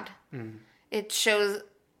sad. It shows,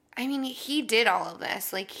 I mean, he did all of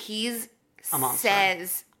this. He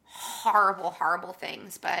says horrible, horrible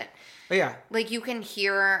things, but yeah, you can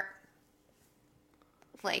hear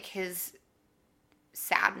his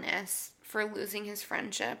sadness for losing his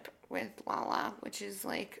friendship with Lala, which is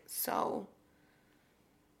so.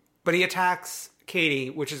 But he attacks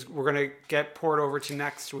Katie, which is we're gonna get poured over to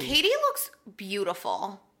next week. Katie looks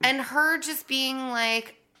beautiful, and her just being I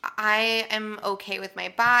am okay with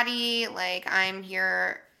my body, I'm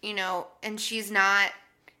here, and she's not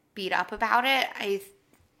beat up about it.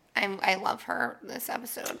 I love her this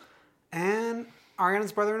episode. And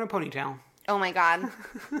Ariana's brother in a ponytail. Oh my God.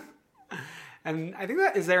 And I think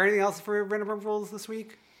is there anything else for Vanderpump Rules this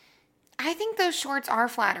week? I think those shorts are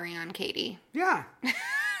flattering on Katie. Yeah.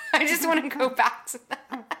 I just want to go back to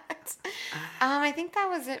that. I think that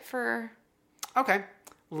was it for... Okay.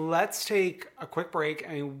 Let's take a quick break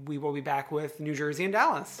and we will be back with New Jersey and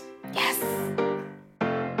Dallas. Yes.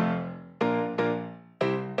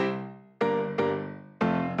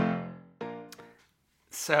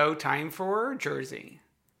 So, time for Jersey.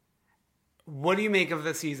 What do you make of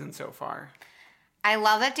the season so far? I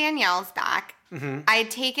love that Danielle's back. Mm-hmm. I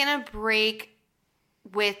had taken a break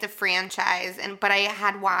with the franchise, but I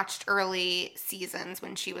had watched early seasons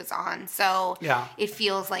when she was on. So it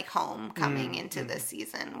feels like home coming into this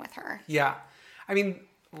season with her. Yeah. I mean,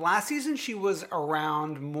 last season she was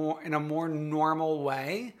around more in a more normal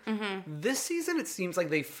way. Mm-hmm. This season it seems like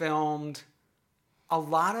they filmed a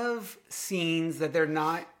lot of scenes that they're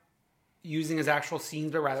not using as actual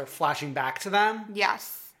scenes, but rather flashing back to them.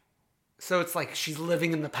 Yes. So it's like she's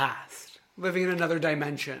living in the past, living in another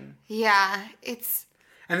dimension. Yeah,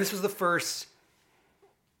 And this was the first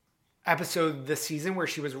episode this season where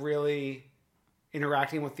she was really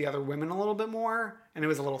interacting with the other women a little bit more, and it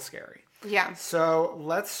was a little scary. Yeah. So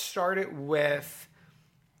let's start it with...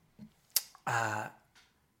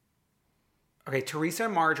 Okay, Teresa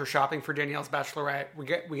and Marge are shopping for Danielle's bachelorette. We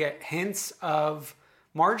get hints of...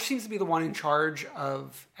 Marge seems to be the one in charge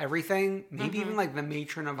of everything. Maybe even like the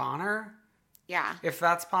matron of honor. Yeah. If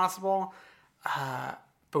that's possible.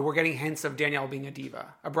 But we're getting hints of Danielle being a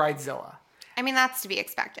diva. A bridezilla. I mean, that's to be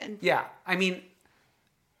expected. Yeah. I mean,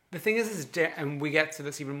 the thing is and we get to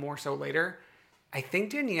this even more so later. I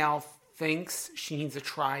think Danielle thinks she needs to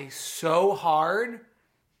try so hard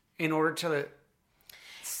in order to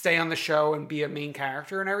stay on the show and be a main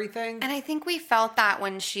character and everything. And I think we felt that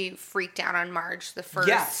when she freaked out on Marge the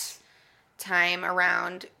first time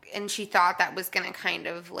around, and she thought that was going to kind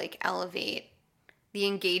of like elevate the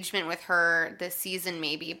engagement with her this season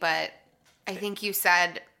maybe, but I think you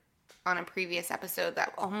said on a previous episode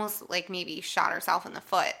that almost like maybe shot herself in the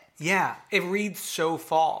foot. Yeah, it reads so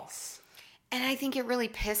false. And I think it really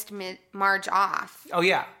pissed Marge off. Oh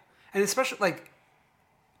yeah. And especially like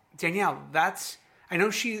Danielle, I know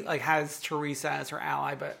she like has Teresa as her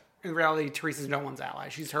ally, but in reality, Teresa's no one's ally.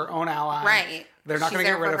 She's her own ally. Right. They're not going to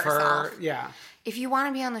get rid of her. Yeah. If you want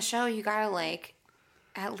to be on the show, you got to like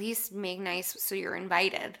at least make nice so you're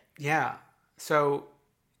invited. Yeah. So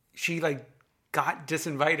she like got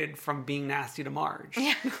disinvited from being nasty to Marge,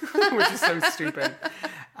 which is so stupid.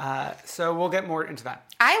 So we'll get more into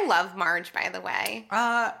that. I love Marge, by the way.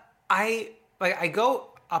 I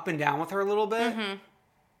go up and down with her a little bit. Mm-hmm.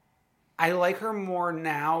 I like her more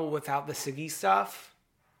now without the Siggy stuff.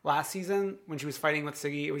 Last season, when she was fighting with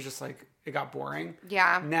Siggy, it was just like, it got boring.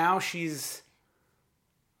 Yeah. Now she's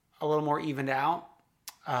a little more evened out.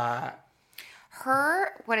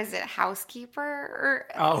 Her, what is it, housekeeper?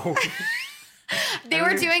 Oh. They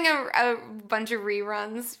were doing a bunch of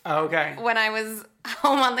reruns. Okay. When I was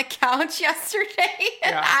home on the couch yesterday.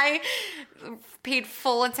 And I paid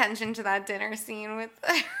full attention to that dinner scene with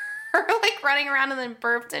her like running around and then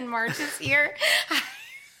burped in Marge's ear.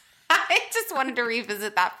 I just wanted to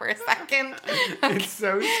revisit that for a second. It's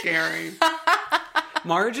so scary.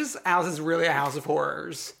 Marge's house is really a house of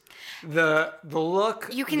horrors. The look,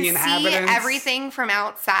 you can the inhabitants, see everything from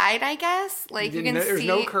outside, I guess. Like you can there's see.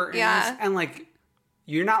 no curtains, and like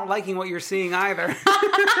you're not liking what you're seeing either.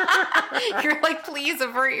 You're like, please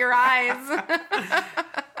avert your eyes.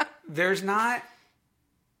 There's not.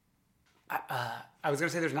 I was gonna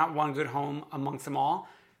say there's not one good home amongst them all.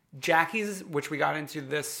 Jackie's, which we got into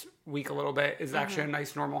this week a little bit, is actually a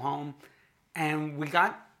nice normal home, and we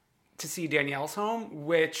got to see Danielle's home,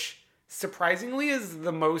 which surprisingly is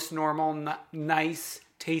the most normal, nice,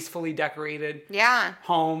 tastefully decorated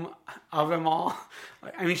home of them all.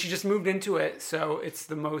 I mean, she just moved into it, so it's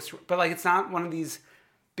the most, but like it's not one of these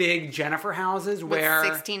big Jennifer houses where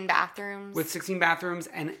 16 bathrooms. With 16 bathrooms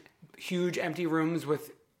and huge empty rooms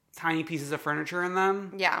with tiny pieces of furniture in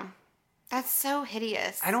them. Yeah. That's so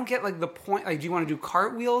hideous. I don't get like the point. Like, do you want to do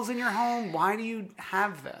cartwheels in your home? Why do you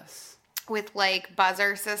have this? With like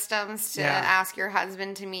buzzer systems to ask your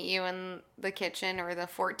husband to meet you in the kitchen or the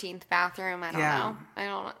 14th bathroom. I don't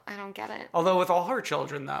know. I don't get it. Although with all her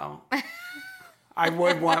children though, I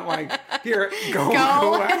would want like, here,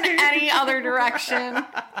 go in any other direction.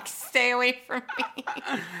 Stay away from me.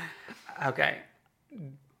 Okay.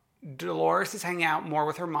 Dolores is hanging out more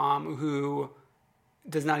with her mom, who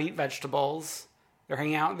does not eat vegetables. They're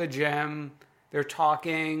hanging out at the gym. They're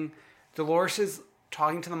talking. Dolores is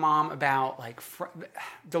talking to the mom about like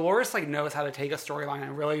Dolores like knows how to take a storyline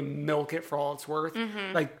and really milk it for all it's worth.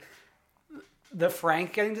 Like the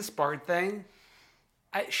Frank getting disbarred thing,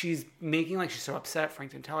 she's making like she's so upset.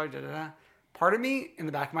 Frank didn't tell her. Part of me in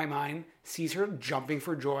the back of my mind sees her jumping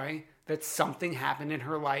for joy that something happened in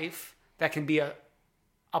her life that can be a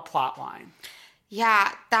plot line.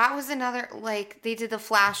 Yeah, that was another, like, they did the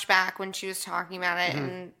flashback when she was talking about it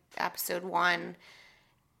in episode 1.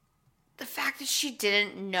 The fact that she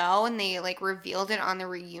didn't know and they, like, revealed it on the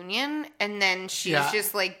reunion, and then she's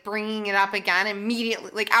just, like, bringing it up again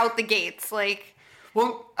immediately, like, out the gates, like...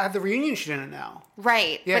 Well, at the reunion, she didn't know.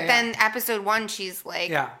 Right. Yeah, but then episode 1, she's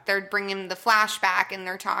like, they're bringing the flashback and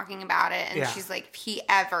they're talking about it, and she's like, if he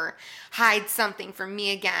ever hides something from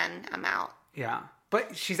me again, I'm out. Yeah.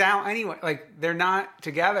 But she's out anyway. Like, they're not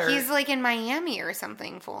together. He's, like, in Miami or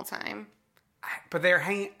something full time. But they're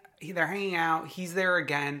hanging out. He's there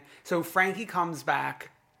again. So Frankie comes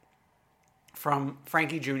back from...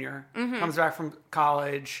 Frankie Jr. Comes back from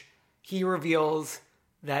college. He reveals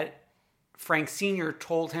that Frank Sr.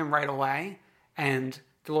 told him right away. And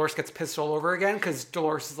Dolores gets pissed all over again because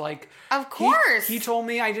Dolores is like... Of course! He told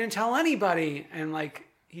me I didn't tell anybody. And, like,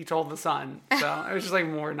 he told the son. So it was just, like,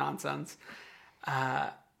 more nonsense. I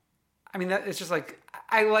mean, it's just like,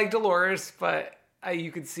 I like Dolores, but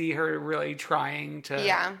you could see her really trying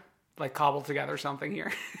to, like, cobble together something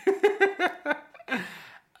here.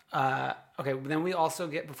 Okay, then we also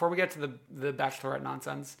get, before we get to the Bachelorette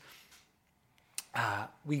nonsense,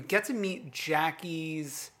 we get to meet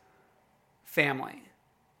Jackie's family.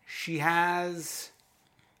 She has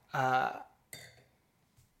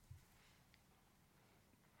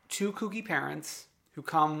two kooky parents who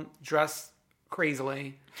come dressed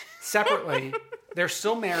crazily, separately. They're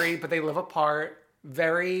still married, but they live apart.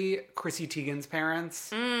 Very Chrissy Teigen's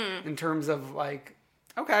parents in terms of like,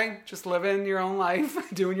 okay, just living your own life,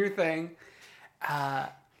 doing your thing.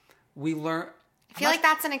 We learn. I feel like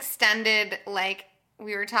that's an extended, like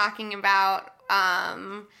we were talking about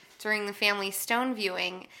during the family stone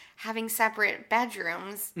viewing, having separate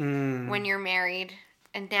bedrooms when you're married.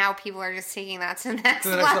 And now people are just taking that to the next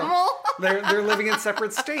level. They're living in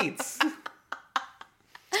separate states.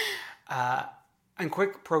 And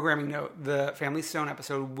quick programming note, the Family Stone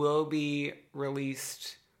episode will be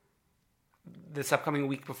released this upcoming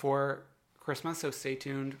week before Christmas, so stay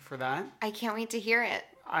tuned for that. I can't wait to hear it.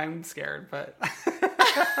 I'm scared, but...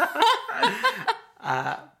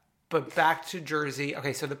 but back to Jersey.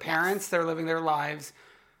 Okay, so the parents, they're living their lives.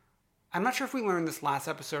 I'm not sure if we learned this last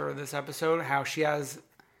episode or this episode, how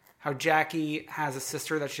Jackie has a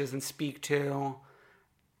sister that she doesn't speak to.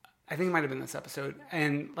 I think it might have been this episode.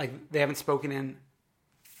 And, like, they haven't spoken in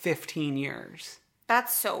 15 years.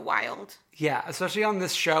 That's so wild. Yeah, especially on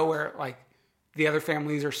this show where, like, the other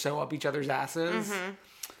families are so up each other's asses.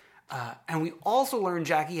 And we also learned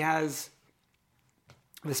Jackie has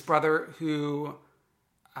this brother who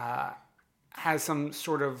has some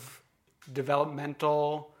sort of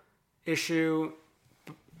developmental issue.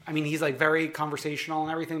 I mean, he's, like, very conversational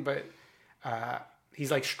and everything, but... he's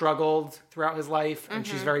like struggled throughout his life and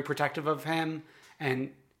she's very protective of him. And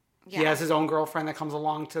he has his own girlfriend that comes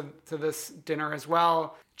along to this dinner as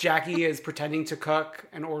well. Jackie is pretending to cook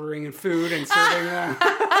and ordering in food and serving them.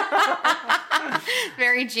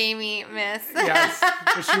 Very Jamie miss. Yes,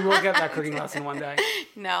 but she will get that cooking lesson one day.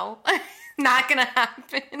 No, not going to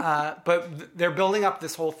happen. But they're building up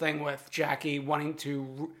this whole thing with Jackie wanting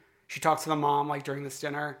to... She talks to the mom like during this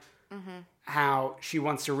dinner how she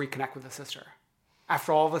wants to reconnect with the sister.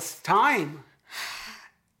 After all this time.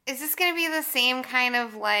 Is this going to be the same kind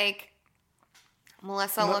of, like,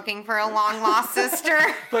 Melissa looking for a long-lost sister?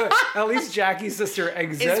 But at least Jackie's sister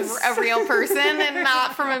exists. Is a real person and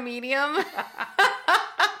not from a medium.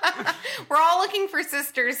 We're all looking for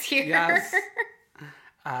sisters here. Yes.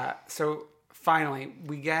 So, finally,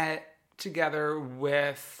 we get together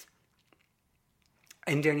with...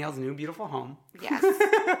 in Danielle's new beautiful home. Yes.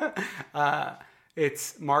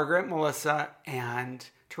 It's Margaret, Melissa, and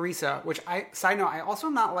Teresa, which side note, I also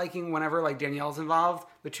am not liking whenever like Danielle's involved,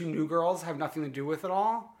 the two new girls have nothing to do with it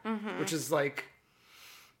all, which is like,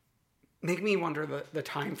 make me wonder the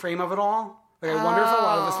time frame of it all. Like I wonder if a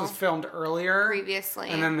lot of this was filmed earlier. Previously.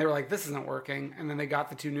 And then they were like, this isn't working. And then they got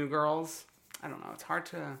the two new girls. I don't know. It's hard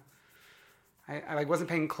to... I like wasn't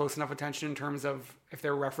paying close enough attention in terms of if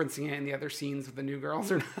they're referencing it in the other scenes with the new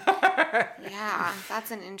girls or not. Yeah,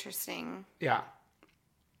 that's an interesting... Yeah.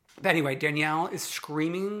 But anyway, Danielle is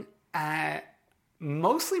screaming at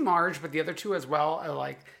mostly Marge, but the other two as well.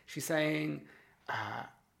 Like, she's saying,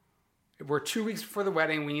 we're 2 weeks before the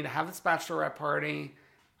wedding. We need to have this bachelorette party.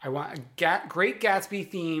 I want a Great Gatsby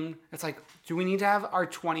theme. It's like, do we need to have our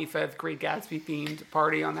 25th Great Gatsby themed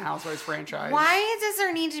party on the Housewives franchise? Why does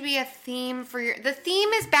there need to be a theme for the theme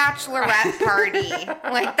is bachelorette party.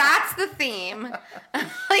 Like, that's the theme.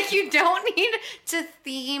 Like, you don't need to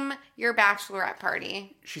theme your bachelorette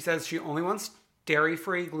party. She says she only wants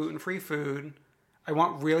dairy-free, gluten-free food. I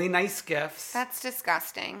want really nice gifts. That's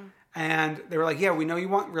disgusting. And they were like, yeah, we know you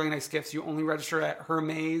want really nice gifts. You only register at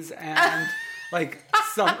Hermes and like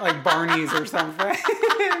Barney's or something.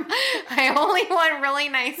 I only want really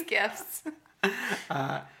nice gifts.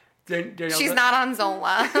 She's not on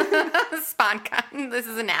Zola. Sponka. This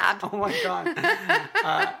is an ad. Oh my God.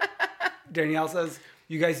 Danielle says,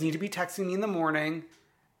 you guys need to be texting me in the morning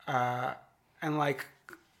and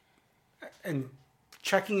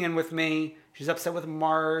checking in with me. She's upset with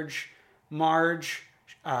Marge.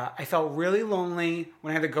 I felt really lonely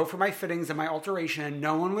when I had to go for my fittings and my alteration and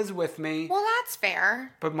no one was with me. Well, that's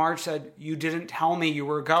fair. But Marge said, you didn't tell me you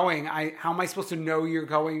were going. How am I supposed to know you're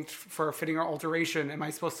going for a fitting or alteration? Am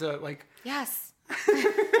I supposed to, Yes.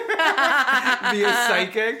 be a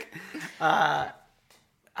psychic?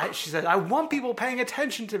 She said, I want people paying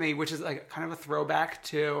attention to me, which is kind of a throwback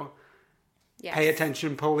to pay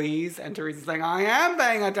attention, please. And Teresa's like, I am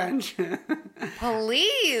paying attention.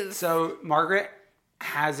 Please. So Margaret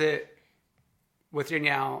has it with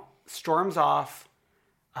Danielle, storms off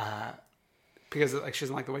because she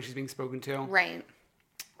doesn't like the way she's being spoken to. Right.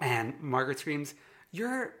 And Margaret screams,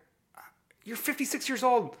 You're 56 years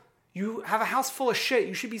old. You have a house full of shit.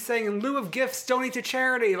 You should be saying, in lieu of gifts, donate to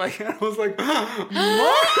charity. I was like,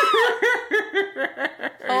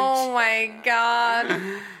 oh my God.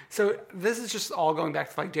 So this is just all going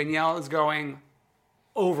back to Danielle is going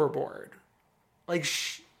overboard.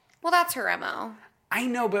 Well, that's her MO. I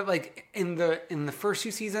know, but in the first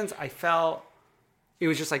two seasons, I felt it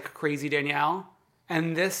was just crazy Danielle.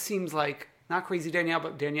 And this seems like not crazy Danielle,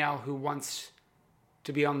 but Danielle who wants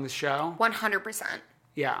to be on the show. 100%.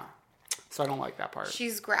 Yeah. So I don't like that part.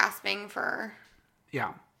 She's grasping for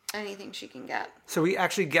anything she can get. So we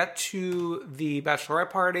actually get to the bachelorette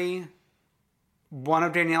party. One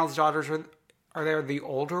of Danielle's daughters are there, the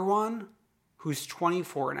older one, who's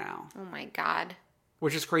 24 now. Oh my God.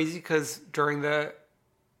 Which is crazy because during that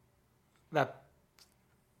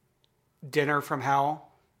dinner from hell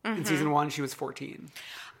in season 1, she was 14.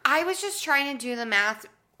 I was just trying to do the math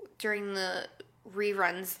during the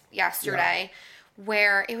reruns yesterday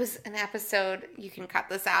where it was an episode, you can cut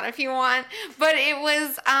this out if you want, but it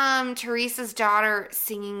was Teresa's daughter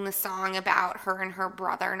singing the song about her and her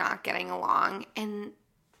brother not getting along, and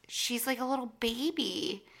she's like a little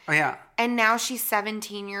baby. Oh, yeah. And now she's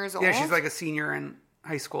 17 years old. Yeah, she's like a senior in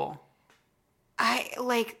high school.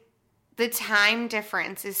 The time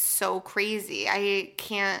difference is so crazy. I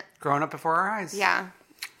can't. Growing up before our eyes. Yeah.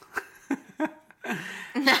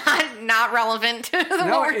 not relevant to the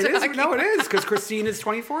no, world. It is because Christine is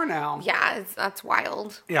 24 now. Yeah, that's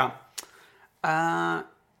wild. Yeah.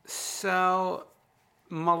 So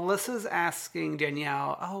Melissa's asking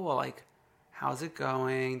Danielle, "Oh well, how's it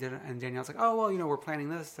going?" And Danielle's like, "Oh well, we're planning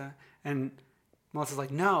this." And Melissa's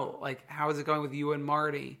like, "No, how is it going with you and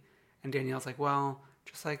Marty?" And Danielle's like, "Well,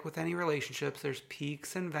 just like with any relationships, there's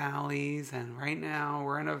peaks and valleys, and right now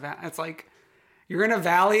we're in a it's like." You're in a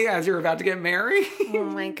valley as you're about to get married? Oh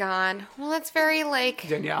my God. Well, that's very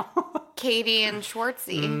Danielle. Katie and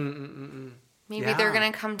Schwartzy. Maybe they're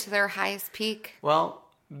going to come to their highest peak. Well,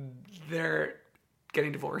 they're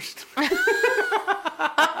getting divorced.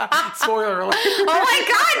 Spoiler alert. Oh my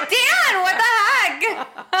God, Dan, what the heck?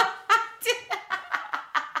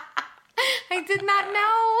 I did not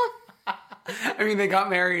know. I mean, they got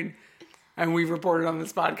married. And we've reported on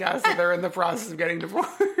this podcast that they're in the process of getting divorced.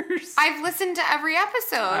 I've listened to every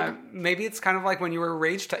episode. Maybe it's kind of like when you were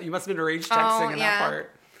you must have been rage texting in that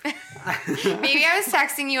part. Maybe I was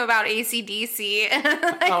texting you about AC/DC.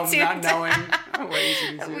 Not knowing what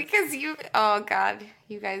AC/DC. Because you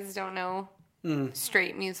guys don't know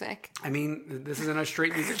straight music. I mean, this isn't a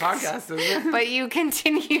straight music podcast, is it? But you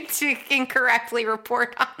continue to incorrectly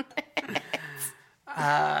report on it.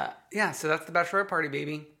 So that's the bachelorette party,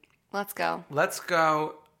 baby. Let's go. Let's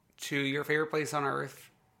go to your favorite place on earth.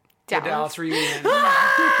 Dallas. The Dallas reunion.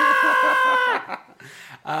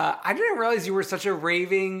 I didn't realize you were such a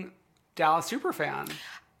raving Dallas superfan.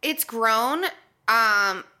 It's grown.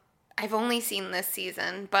 I've only seen this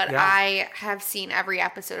season, but I have seen every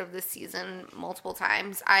episode of this season multiple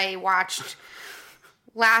times. I watched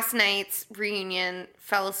last night's reunion,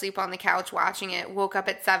 fell asleep on the couch watching it, woke up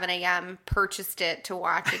at 7 a.m., purchased it to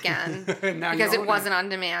watch again because it wasn't on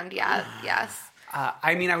demand yet. Yes.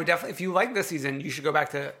 I mean, I would definitely, if you like this season, you should go back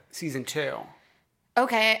to season 2.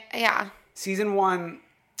 Okay, yeah. Season 1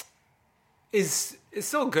 is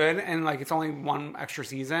still good, and like it's only one extra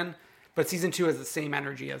season, but season 2 has the same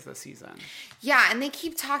energy as this season. Yeah, and they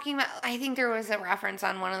keep talking about, I think there was a reference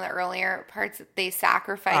on one of the earlier parts that they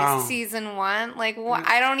sacrificed season 1. Like,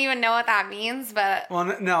 I don't even know what that means, but...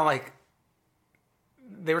 Well, no, like,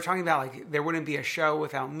 they were talking about, like, there wouldn't be a show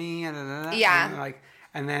without me, and yeah.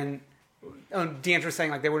 And then Deandra's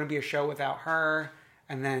saying, like, there wouldn't be a show without her,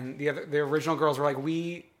 and then the original girls were like,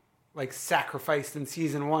 we... like sacrificed in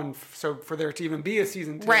season 1 so for there to even be a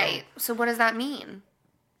season 2. Right. So what does that mean?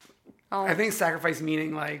 Oh. I think sacrifice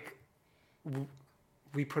meaning like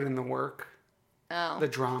we put in the work, the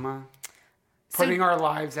drama, putting our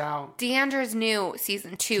lives out. Deandra's new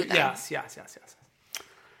season 2 then. Yes.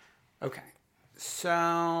 Okay. So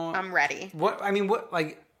I'm ready. What do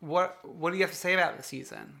you have to say about the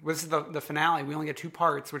season? This is the finale. We only get 2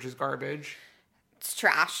 parts, which is garbage. It's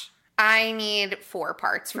trash. I need 4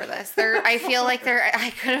 parts for this. I feel like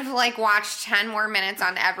I could have like watched 10 more minutes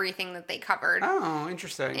on everything that they covered. Oh,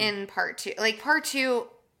 interesting. In part 2. Like part 2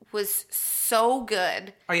 was so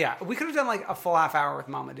good. Oh yeah, we could have done like a full half hour with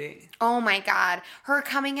Mama D. Oh my God, her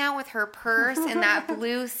coming out with her purse and that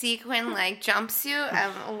blue sequin like jumpsuit,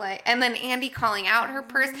 and then Andy calling out her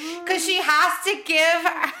purse because she has to give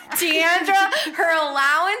Deandra her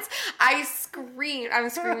allowance. I'm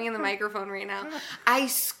screaming in the microphone right now. I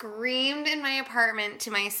screamed in my apartment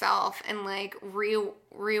to myself and like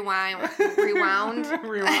rewound.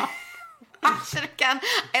 Watch it again.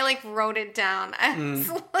 I like wrote it down. I was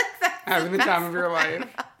like, having the time of your life.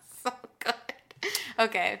 So good.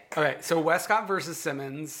 Okay. Okay, so Westcott versus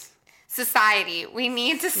Simmons. Society. We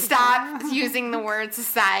need to stop using the word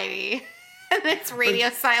society. And it's radio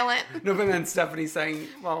silent. No, but then Stephanie's saying,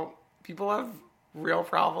 well, people have real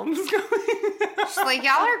problems going. She's like,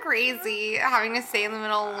 y'all are crazy having to stay in the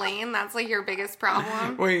middle of the lane. That's like your biggest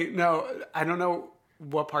problem. Wait, no. I don't know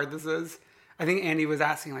what part this is. I think Andy was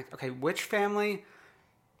asking, like, okay, which family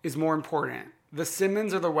is more important? The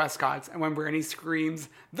Simmons or the Westcotts? And when Brandy screams,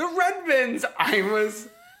 the Redmonds, I was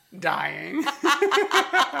dying.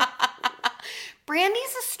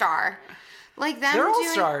 Brandy's a star. Like them They're all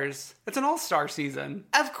stars. It's an all-star season.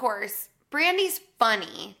 Of course. Brandy's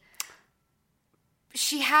funny.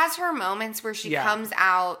 She has her moments where she comes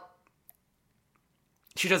out.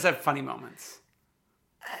 She does have funny moments.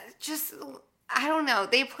 I don't know.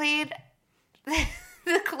 They played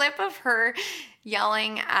the clip of her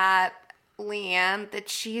yelling at Leanne that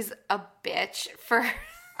she's a bitch for.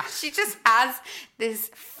 She just has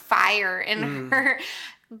this fire in her.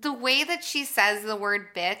 The way that she says the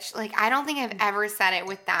word bitch, like, I don't think I've ever said it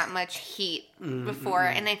with that much heat before.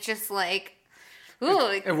 And it's just like, ooh,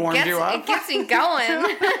 it warms you up. It gets me going.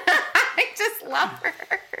 I just love her.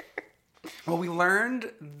 Well, we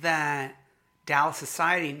learned that Dallas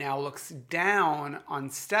Society now looks down on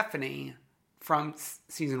Stephanie from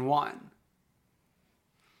season 1.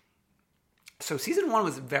 So season 1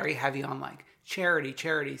 was very heavy on like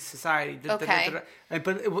charity, society. Okay.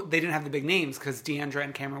 But they didn't have the big names because Deandra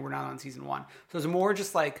and Cameron were not on season 1. So it was more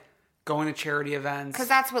just like going to charity events. Because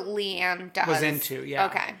that's what Leanne does. Was into, yeah.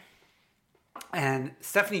 Okay. And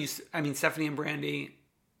Stephanie and Brandy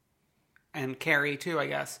and Carrie too, I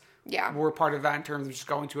guess. Yeah. Were part of that in terms of just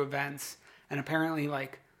going to events. And apparently,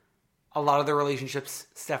 like, a lot of the relationships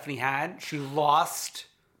Stephanie had, she lost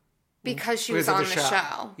because she was on the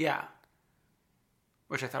show. Yeah.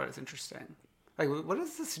 Which I thought was interesting. Like, what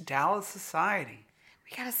is this Dallas Society?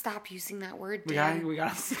 We gotta stop using that word, Dan. We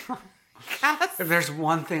gotta stop. If there's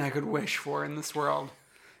one thing I could wish for in this world,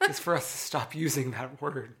 it's for us to stop using that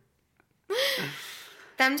word.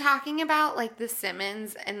 Them talking about, like, the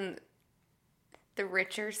Simmons and the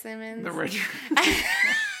richer Simmons. The richer.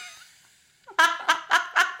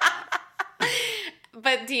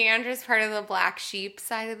 But Deandra's part of the black sheep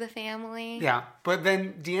side of the family. Yeah, but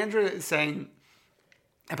then Deandra is saying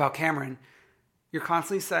about Cameron,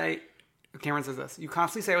 Cameron says this, you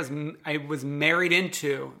constantly say I was married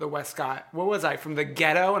into the Westcott. What was I, from the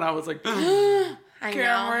ghetto? And I was like, I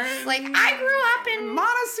Cameron. Know. Like, I grew up in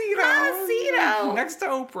Montecito. Next to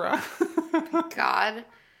Oprah. God.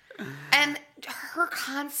 And her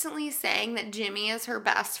constantly saying that Jimmy is her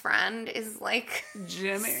best friend is like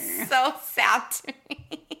Jimmy. So sad to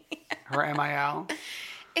me. Her MIL.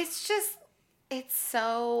 It's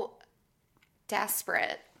so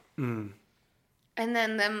desperate. And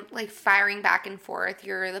then them like firing back and forth.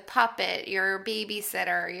 You're the puppet, you're a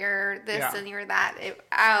babysitter, you're this and you're that.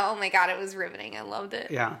 Oh my God, it was riveting. I loved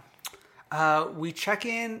it. Yeah. We check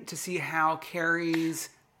in to see how Carrie's...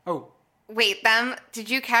 Oh, wait, did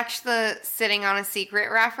you catch the sitting on a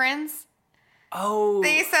secret reference? Oh.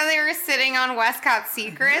 They said they were sitting on Westcott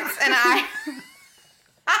Secrets, and I...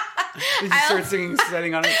 Did you start singing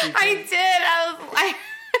Sitting on a Secret? I did. I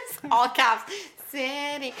was all caps,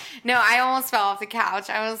 sitting. No, I almost fell off the couch.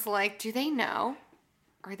 I was like, do they know?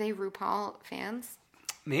 Are they RuPaul fans?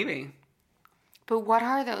 Maybe. But what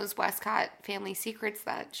are those Westcott family secrets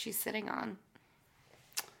that she's sitting on?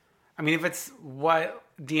 I mean, if it's what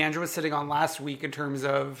D'Andra was sitting on last week in terms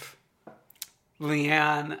of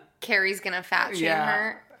Leanne. Carrie's going to fat shame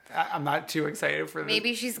her. I'm not too excited for this.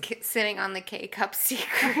 Maybe she's sitting on the K-cup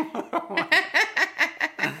secret.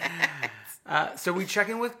 So we check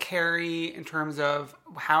in with Carrie in terms of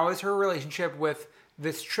how is her relationship with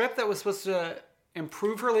this trip that was supposed to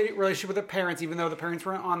improve her relationship with her parents, even though the parents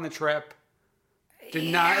weren't on the trip.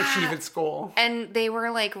 Did not achieve its goal. And they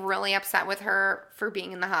were like really upset with her for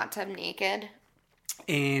being in the hot tub naked.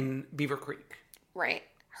 In Beaver Creek. Right.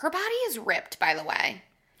 Her body is ripped, by the way.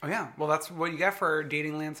 Oh, yeah. Well, that's what you get for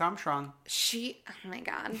dating Lance Armstrong. Oh my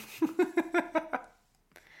God.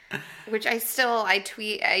 Which I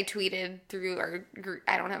tweeted through our group.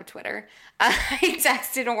 I don't have Twitter. I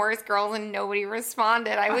texted Horse Girls and nobody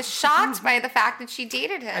responded. I was shocked by the fact that she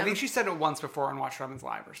dated him. I think she said it once before on Watch Robin's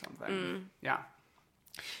Live or something. Yeah.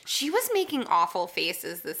 She was making awful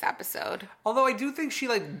faces this episode. Although I do think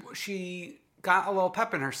she got a little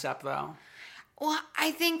pep in her step, though. Well,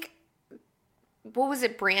 I think, what was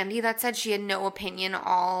it, Brandy that said she had no opinion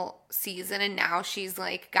all season and now she's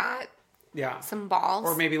like got some balls?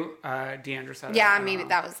 Or maybe D'Andra said it. Yeah, maybe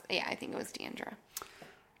that was, I think it was D'Andra.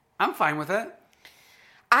 I'm fine with it.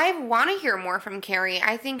 I want to hear more from Carrie.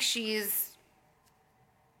 I think she's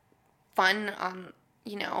fun,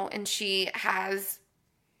 and she's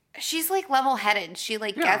like level-headed. She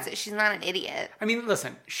gets it. She's not an idiot. I mean,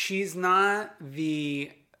 listen, she's not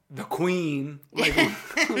the queen.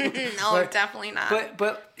 No, definitely not.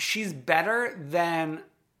 But she's better than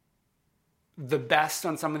the best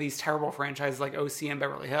on some of these terrible franchises like OC and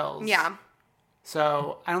Beverly Hills. Yeah.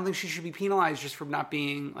 So I don't think she should be penalized just for not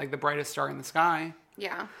being like the brightest star in the sky.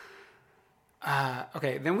 Yeah.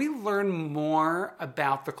 Okay, then we learn more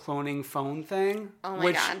about the cloning phone thing. Oh my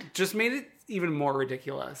which God. Just made it even more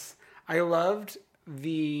ridiculous. I loved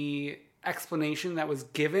the explanation that was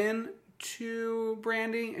given to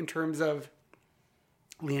Brandy in terms of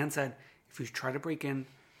Leanne said, if you try to break in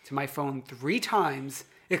to my phone 3 times,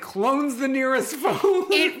 it clones the nearest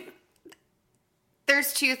phone.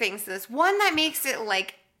 There's 2 things to this. One, that makes it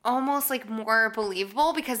almost more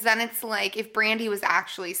believable, because then it's like if Brandy was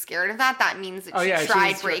actually scared of that means that she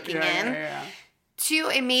tried breaking in. Yeah.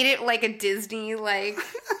 2, it made it like a Disney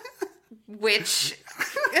witch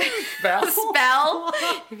spell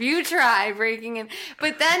if you try breaking in.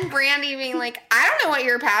 But then Brandy being like, I don't know what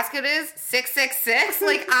your passcode is, 666.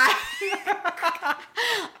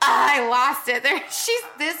 I lost it.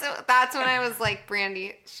 That's when I was like,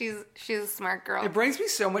 Brandy, she's a smart girl. It brings me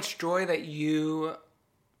so much joy that you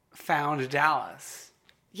found Dallas.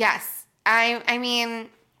 Yes. I mean,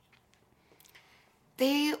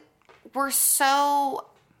 they were so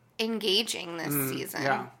engaging this season.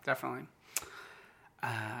 Yeah, definitely.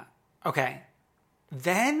 Okay.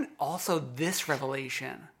 Then also this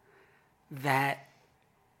revelation that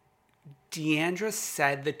D'Andra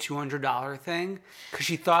said the $200 thing because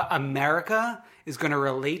she thought America is going to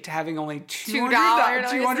relate to having only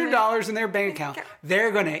 $200 in their bank account. They're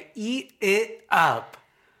going to eat it up.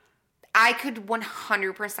 I could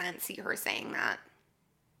 100% see her saying that.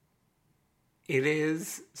 It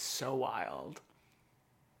is so wild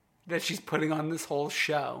that she's putting on this whole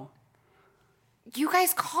show. You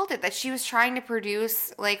guys called it that she was trying to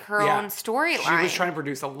produce her own storyline. She was trying to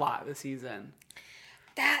produce a lot this season.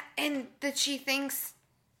 That she thinks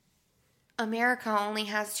America only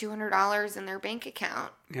has $200 in their bank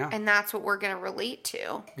account. Yeah. And that's what we're going to relate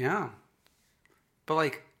to. Yeah.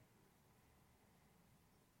 But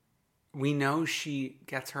we know she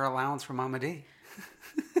gets her allowance from Mama D.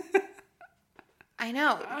 I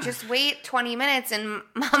know. Just wait 20 minutes and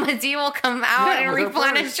Mama D will come out and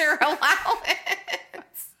replenish her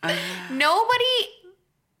allowance. Nobody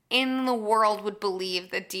in the world would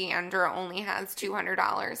believe that D'Andra only has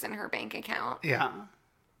 $200 in her bank account. Yeah.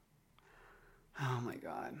 Oh my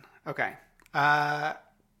God. Okay.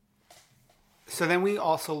 So then we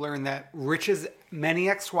also learn that Rich's many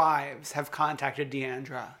ex-wives have contacted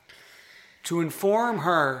D'Andra to inform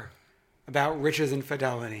her about Rich's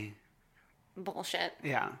infidelity. Bullshit.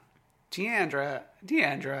 Yeah. D'Andra,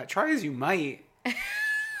 try as you might. I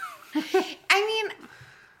mean,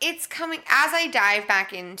 it's coming, as I dive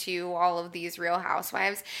back into all of these Real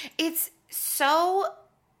Housewives, it's so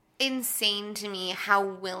insane to me how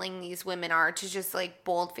willing these women are to just, like,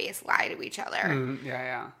 bold-faced lie to each other.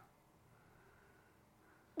 Yeah.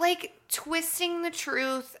 Like, twisting the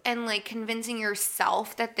truth and, like, convincing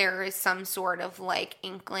yourself that there is some sort of, like,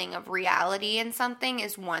 inkling of reality in something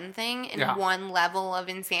is one thing, and one level of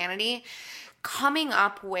insanity. Coming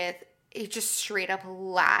up with a just straight-up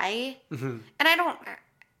lie, and I don't...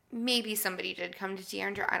 Maybe somebody did come to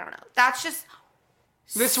D'Andra. I don't know. That's just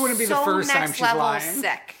this wouldn't be the first time she's lying.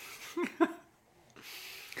 Sick.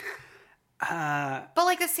 But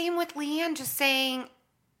like the same with Leanne, just saying.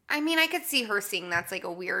 I mean, I could see her seeing that's like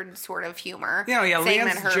a weird sort of humor. Yeah.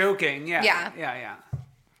 Leanne's joking. Yeah.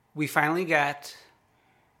 We finally get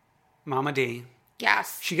Mama D.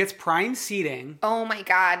 Yes. She gets prime seating. Oh my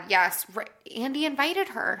God. Yes. Andy invited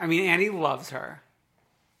her. I mean, Andy loves her.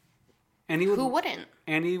 Who wouldn't?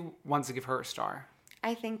 Andy wants to give her a star.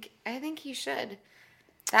 I think he should.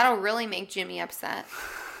 That'll really make Jimmy upset.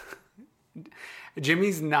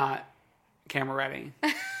 Jimmy's not camera ready.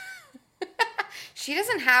 She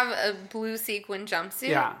doesn't have a blue sequin jumpsuit.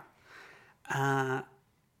 Yeah.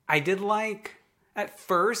 I did like, at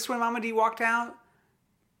first when Mama D walked out,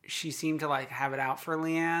 she seemed to like have it out for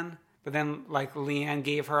Leanne. But then like Leanne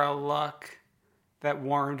gave her a look that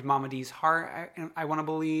warmed Mama D's heart, I want to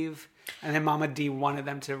believe. And then Mama D wanted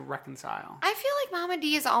them to reconcile. I feel like Mama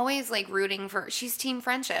D is always like rooting for... She's team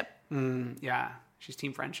friendship. Yeah, she's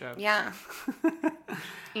team friendship. Yeah.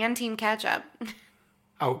 And team ketchup.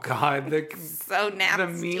 Oh, God. So nasty.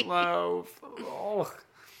 The meatloaf.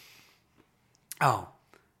 Oh.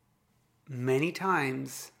 Many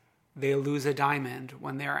times they lose a diamond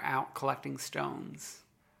when they're out collecting stones.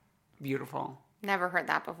 Beautiful. Never heard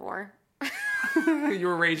that before. You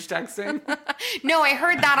were rage texting? No, I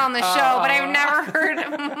heard that on the show, but I've never heard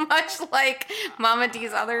much like Mama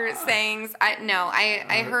D's other sayings. I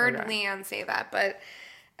heard Leanne say that, but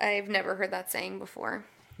I've never heard that saying before.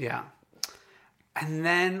 Yeah. And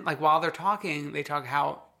then, like, while they're talking, they talk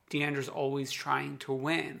how D'Andra's always trying to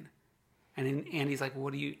win. And then Andy's like,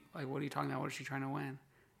 what are you talking about? What is she trying to win?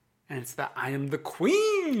 And it's that I am the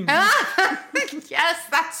queen. Yes,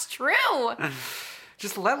 that's true.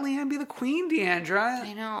 Just let Leanne be the queen, D'Andra.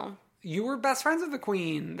 I know. You were best friends with the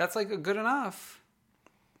queen. That's like good enough.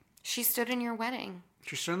 She stood in your wedding.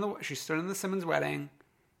 She stood in the Simmons wedding.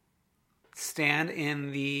 Stand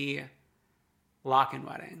in the Locken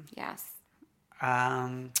wedding. Yes.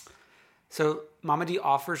 So Mama D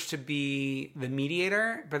offers to be the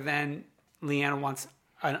mediator, but then Leanne wants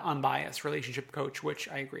an unbiased relationship coach, which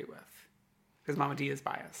I agree with. Because Mama D is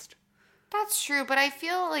biased. That's true, but I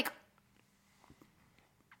feel like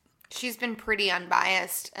she's been pretty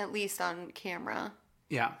unbiased, at least on camera.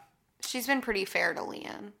 Yeah. She's been pretty fair to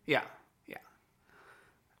Leanne. Yeah.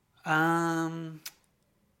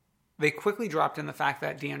 They quickly dropped in the fact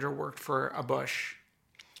that D'Andra worked for a Bush.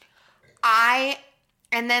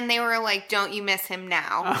 And then they were like, don't you miss him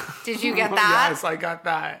now? Did you get that? Yes, I got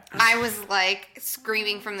that. I was like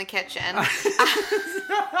screaming from the kitchen.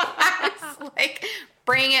 I was like,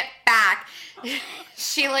 bring it back.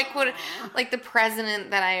 She like would, like the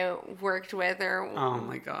president that I worked with or oh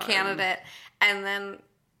my God. candidate. And then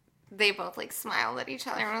they both like smiled at each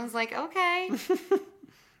other and I was like, okay.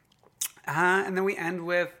 And then we end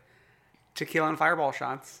with tequila and fireball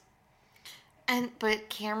shots. But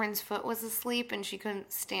Cameron's foot was asleep and she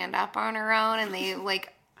couldn't stand up on her own and they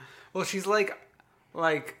like... Well, she's like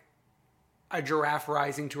a giraffe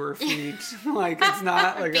rising to her feet. Like it's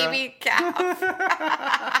not like baby calf.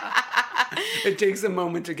 It takes a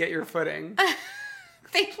moment to get your footing.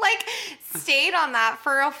 They like stayed on that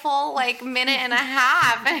for a full like minute and a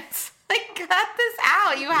half. And it's like, cut this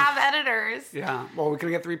out. You have editors. Yeah. Well, we're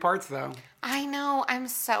going to get 3 parts though. I know. I'm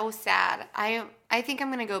so sad. I think I'm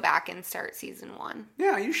going to go back and start season 1.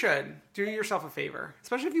 Yeah, you should. Do yourself a favor.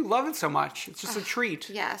 Especially if you love it so much. It's just a treat.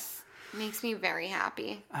 Yes. Makes me very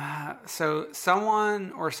happy. So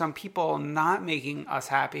someone or some people not making us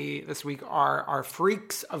happy this week are our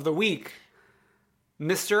freaks of the week.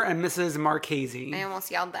 Mr. and Mrs. Marchese. I almost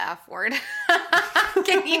yelled the F word.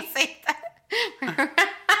 Can you say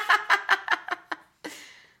that?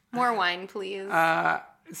 More wine, please.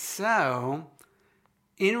 So,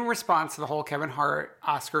 in response to the whole Kevin Hart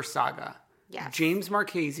Oscar saga, yes. James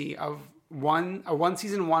Marchese of a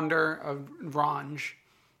one-season wonder of Range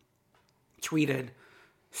tweeted,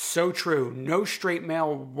 "So true. No straight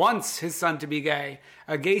male wants his son to be gay.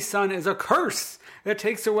 A gay son is a curse that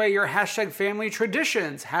takes away your hashtag family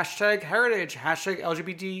traditions, hashtag heritage, hashtag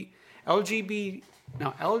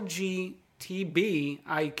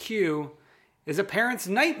LGBTBIQ is a parent's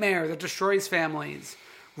nightmare that destroys families,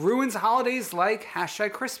 ruins holidays like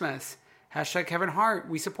hashtag Christmas, Hashtag Kevin Hart,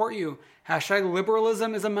 we support you. Hashtag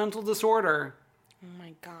liberalism is a mental disorder. Oh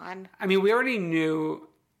my God. I mean, we already knew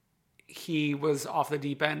he was off the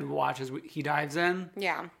deep end. Watch as he dives in.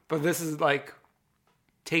 Yeah. But this is like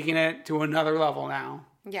taking it to another level now.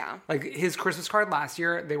 Yeah. Like his Christmas card last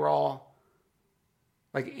year, they were all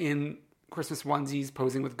like in Christmas onesies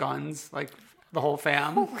posing with guns, like the whole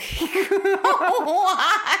fam. What?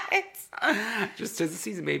 Just 'tis the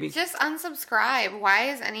season, baby. Just unsubscribe. Why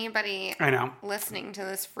is anybody I know listening to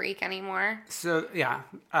this freak anymore? So, yeah.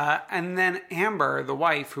 And then Amber, the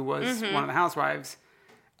wife, who was one of the housewives,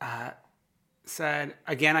 said,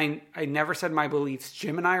 again, I never said my beliefs.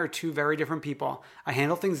 Jim and I are two very different people. I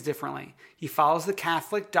handle things differently. He follows the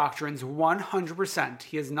Catholic doctrines 100%.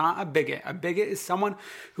 He is not a bigot. A bigot is someone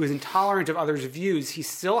who is intolerant of others' views. He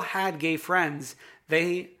still had gay friends.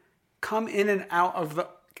 They come in and out of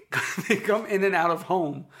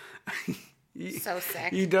home. So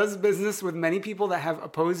sick. He does business with many people that have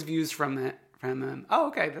opposed views from him. Oh,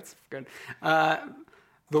 okay, that's good. The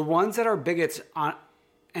ones that are bigots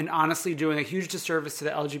and honestly doing a huge disservice to the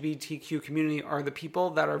LGBTQ community are the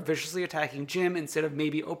people that are viciously attacking Jim instead of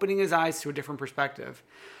maybe opening his eyes to a different perspective.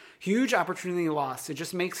 Huge opportunity lost. It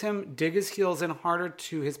just makes him dig his heels in harder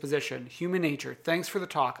to his position. Human nature. Thanks for the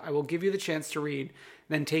talk. I will give you the chance to read,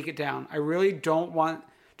 then take it down. I really don't want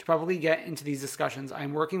to publicly get into these discussions.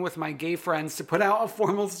 I'm working with my gay friends to put out a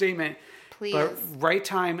formal statement. Please. But right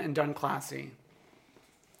time and done classy.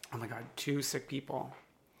 Oh my God, two sick people.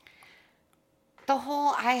 The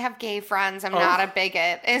whole I have gay friends, I'm not a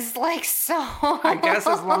bigot is like so. I guess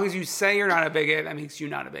as long as you say you're not a bigot, that makes you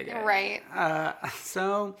not a bigot. Right.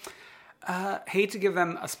 Hate to give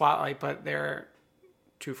them a spotlight, but they're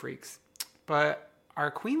two freaks. But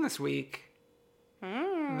our queen this week,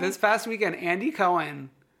 this past weekend, Andy Cohen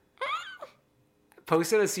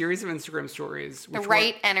posted a series of Instagram stories. The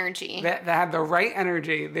right energy. That had the right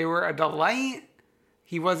energy. They were a delight.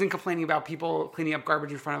 He wasn't complaining about people cleaning up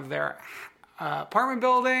garbage in front of their apartment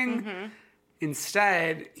building.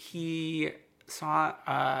 Instead, he saw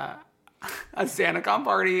a SantaCon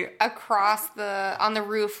party on the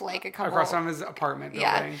roof, like a couple across from his apartment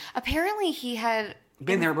building. Yeah, apparently he had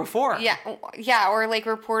been there before. Yeah, or like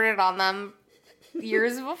reported on them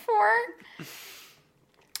years before.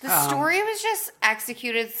 The story was just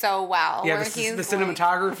executed so well. Yeah, the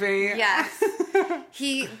cinematography. Yes.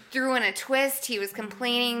 He threw in a twist. He was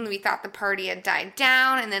complaining. We thought the party had died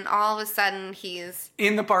down. And then all of a sudden, he's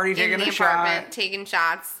in the party taking a shot. Taking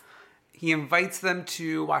shots. He invites them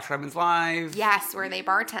to watch what happens live. Yes, where they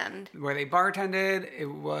bartended. It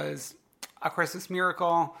was a Christmas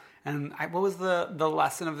miracle. And what was the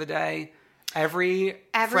lesson of the day? Every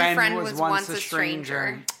friend was once a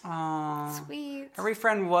stranger. Aww. Sweet. Every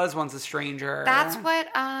friend was once a stranger. That's what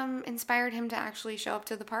inspired him to actually show up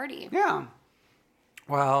to the party. Yeah.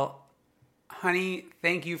 Well, honey,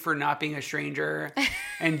 thank you for not being a stranger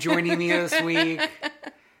and joining me this week.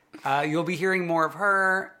 You'll be hearing more of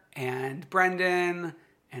her and Brendan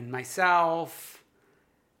and myself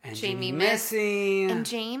and Jamie Missy and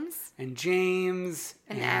James and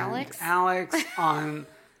Alex on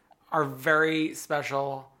our very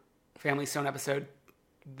special Family Stone episode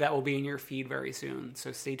that will be in your feed very soon.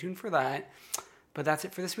 So stay tuned for that. But that's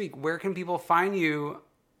it for this week. Where can people find you,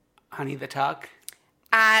 Honey the Tuck?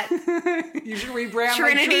 You should rebrand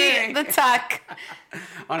Trinity the Tuck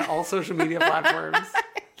on all social media platforms.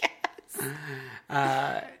 Yes.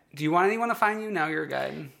 Do you want anyone to find you? Now you're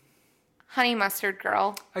good. Honey Mustard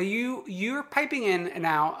Girl. You're piping in and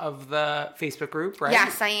out of the Facebook group, right?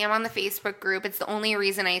 Yes, I am on the Facebook group. It's the only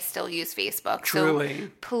reason I still use Facebook. Truly. So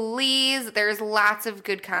please, there's lots of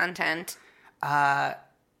good content.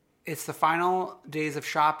 It's the final days of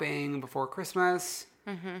shopping before Christmas.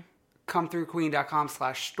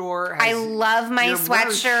 Comethroughqueen.com/store. I love my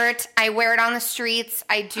sweatshirt. I wear it on the streets.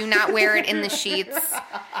 I do not wear it in the sheets.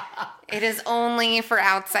 It is only for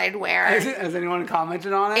outside wear. Has anyone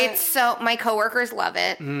commented on it? My coworkers love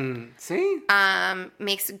it. See?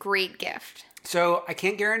 Makes a great gift. So I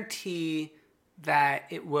can't guarantee that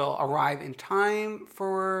it will arrive in time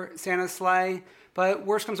for Santa's sleigh, but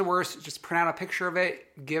worst comes to worst, just print out a picture of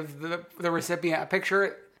it, give the recipient a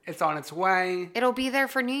picture. It's on its way. It'll be there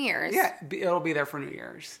for New Year's. Yeah, it'll be there for New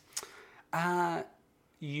Year's.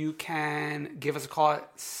 You can give us a call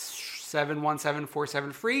at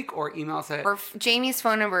 717-47-FREAK or email us at... Or Jamie's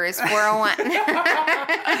phone number is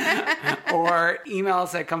 401. Or email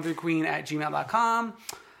us at comethroughqueen@gmail.com.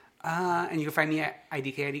 And you can find me at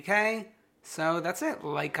IDK. So that's it.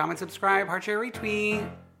 Like, comment, subscribe, heart share, retweet.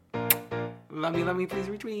 Love me, please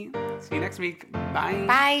retweet. See you next week. Bye.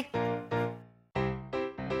 Bye.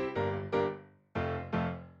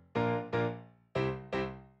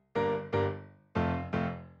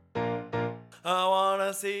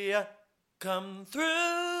 see ya come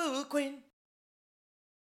through, queen.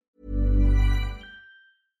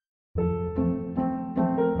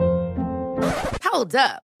 Hold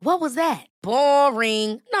up. What was that?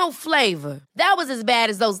 Boring. No flavor. That was as bad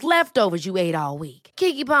as those leftovers you ate all week.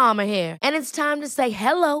 Keke Palmer here, and it's time to say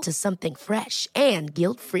hello to something fresh and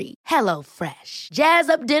guilt-free. Hello Fresh. Jazz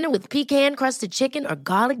up dinner with pecan-crusted chicken or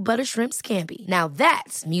garlic butter shrimp scampi. Now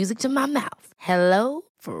that's music to my mouth. Hello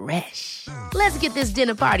Fresh. Let's get this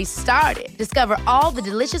dinner party started. Discover all the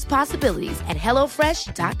delicious possibilities at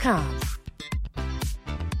hellofresh.com.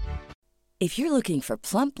 If you're looking for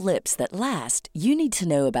plump lips that last, you need to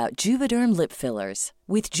know about Juvederm lip fillers.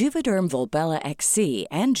 With Juvederm Volbella XC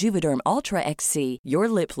and Juvederm Ultra XC, your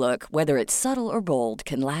lip look, whether it's subtle or bold,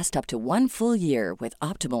 can last up to 1 full year with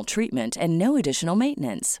optimal treatment and no additional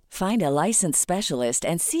maintenance. Find a licensed specialist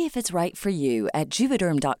and see if it's right for you at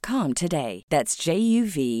Juvederm.com today. That's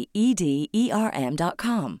JUVEDERM.com.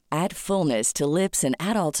 Add fullness to lips in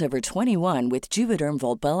adults over 21 with Juvederm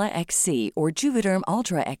Volbella XC or Juvederm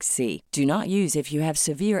Ultra XC. Do not use if you have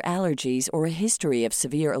severe allergies or a history of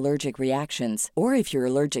severe allergic reactions, or if you're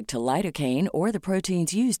allergic to lidocaine or the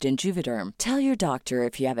proteins used in Juvederm. Tell your doctor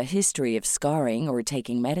if you have a history of scarring or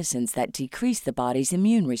taking medicines that decrease the body's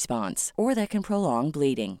immune response or that can prolong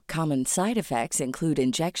bleeding. Common side effects include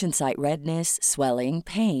injection site redness, swelling,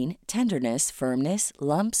 pain, tenderness, firmness,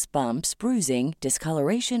 lumps, bumps, bruising,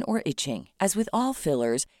 discoloration, or itching. As with all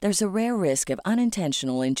fillers, there's a rare risk of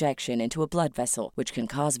unintentional injection into a blood vessel, which can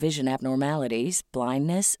cause vision abnormalities,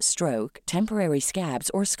 blindness, stroke, temporary scabs,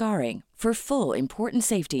 or scarring. For full, important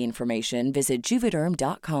safety information, visit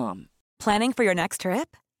Juvederm.com. Planning for your next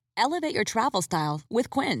trip? Elevate your travel style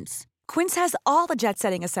with Quince. Quince has all the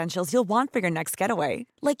jet-setting essentials you'll want for your next getaway,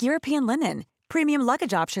 like European linen, premium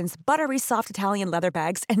luggage options, buttery soft Italian leather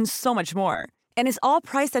bags, and so much more. And is all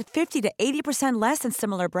priced at 50 to 80% less than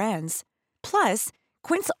similar brands. Plus,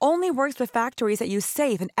 Quince only works with factories that use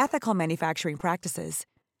safe and ethical manufacturing practices.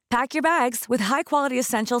 Pack your bags with high-quality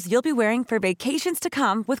essentials you'll be wearing for vacations to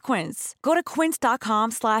come with Quince. Go to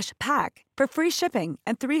quince.com/pack for free shipping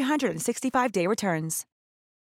and 365-day returns.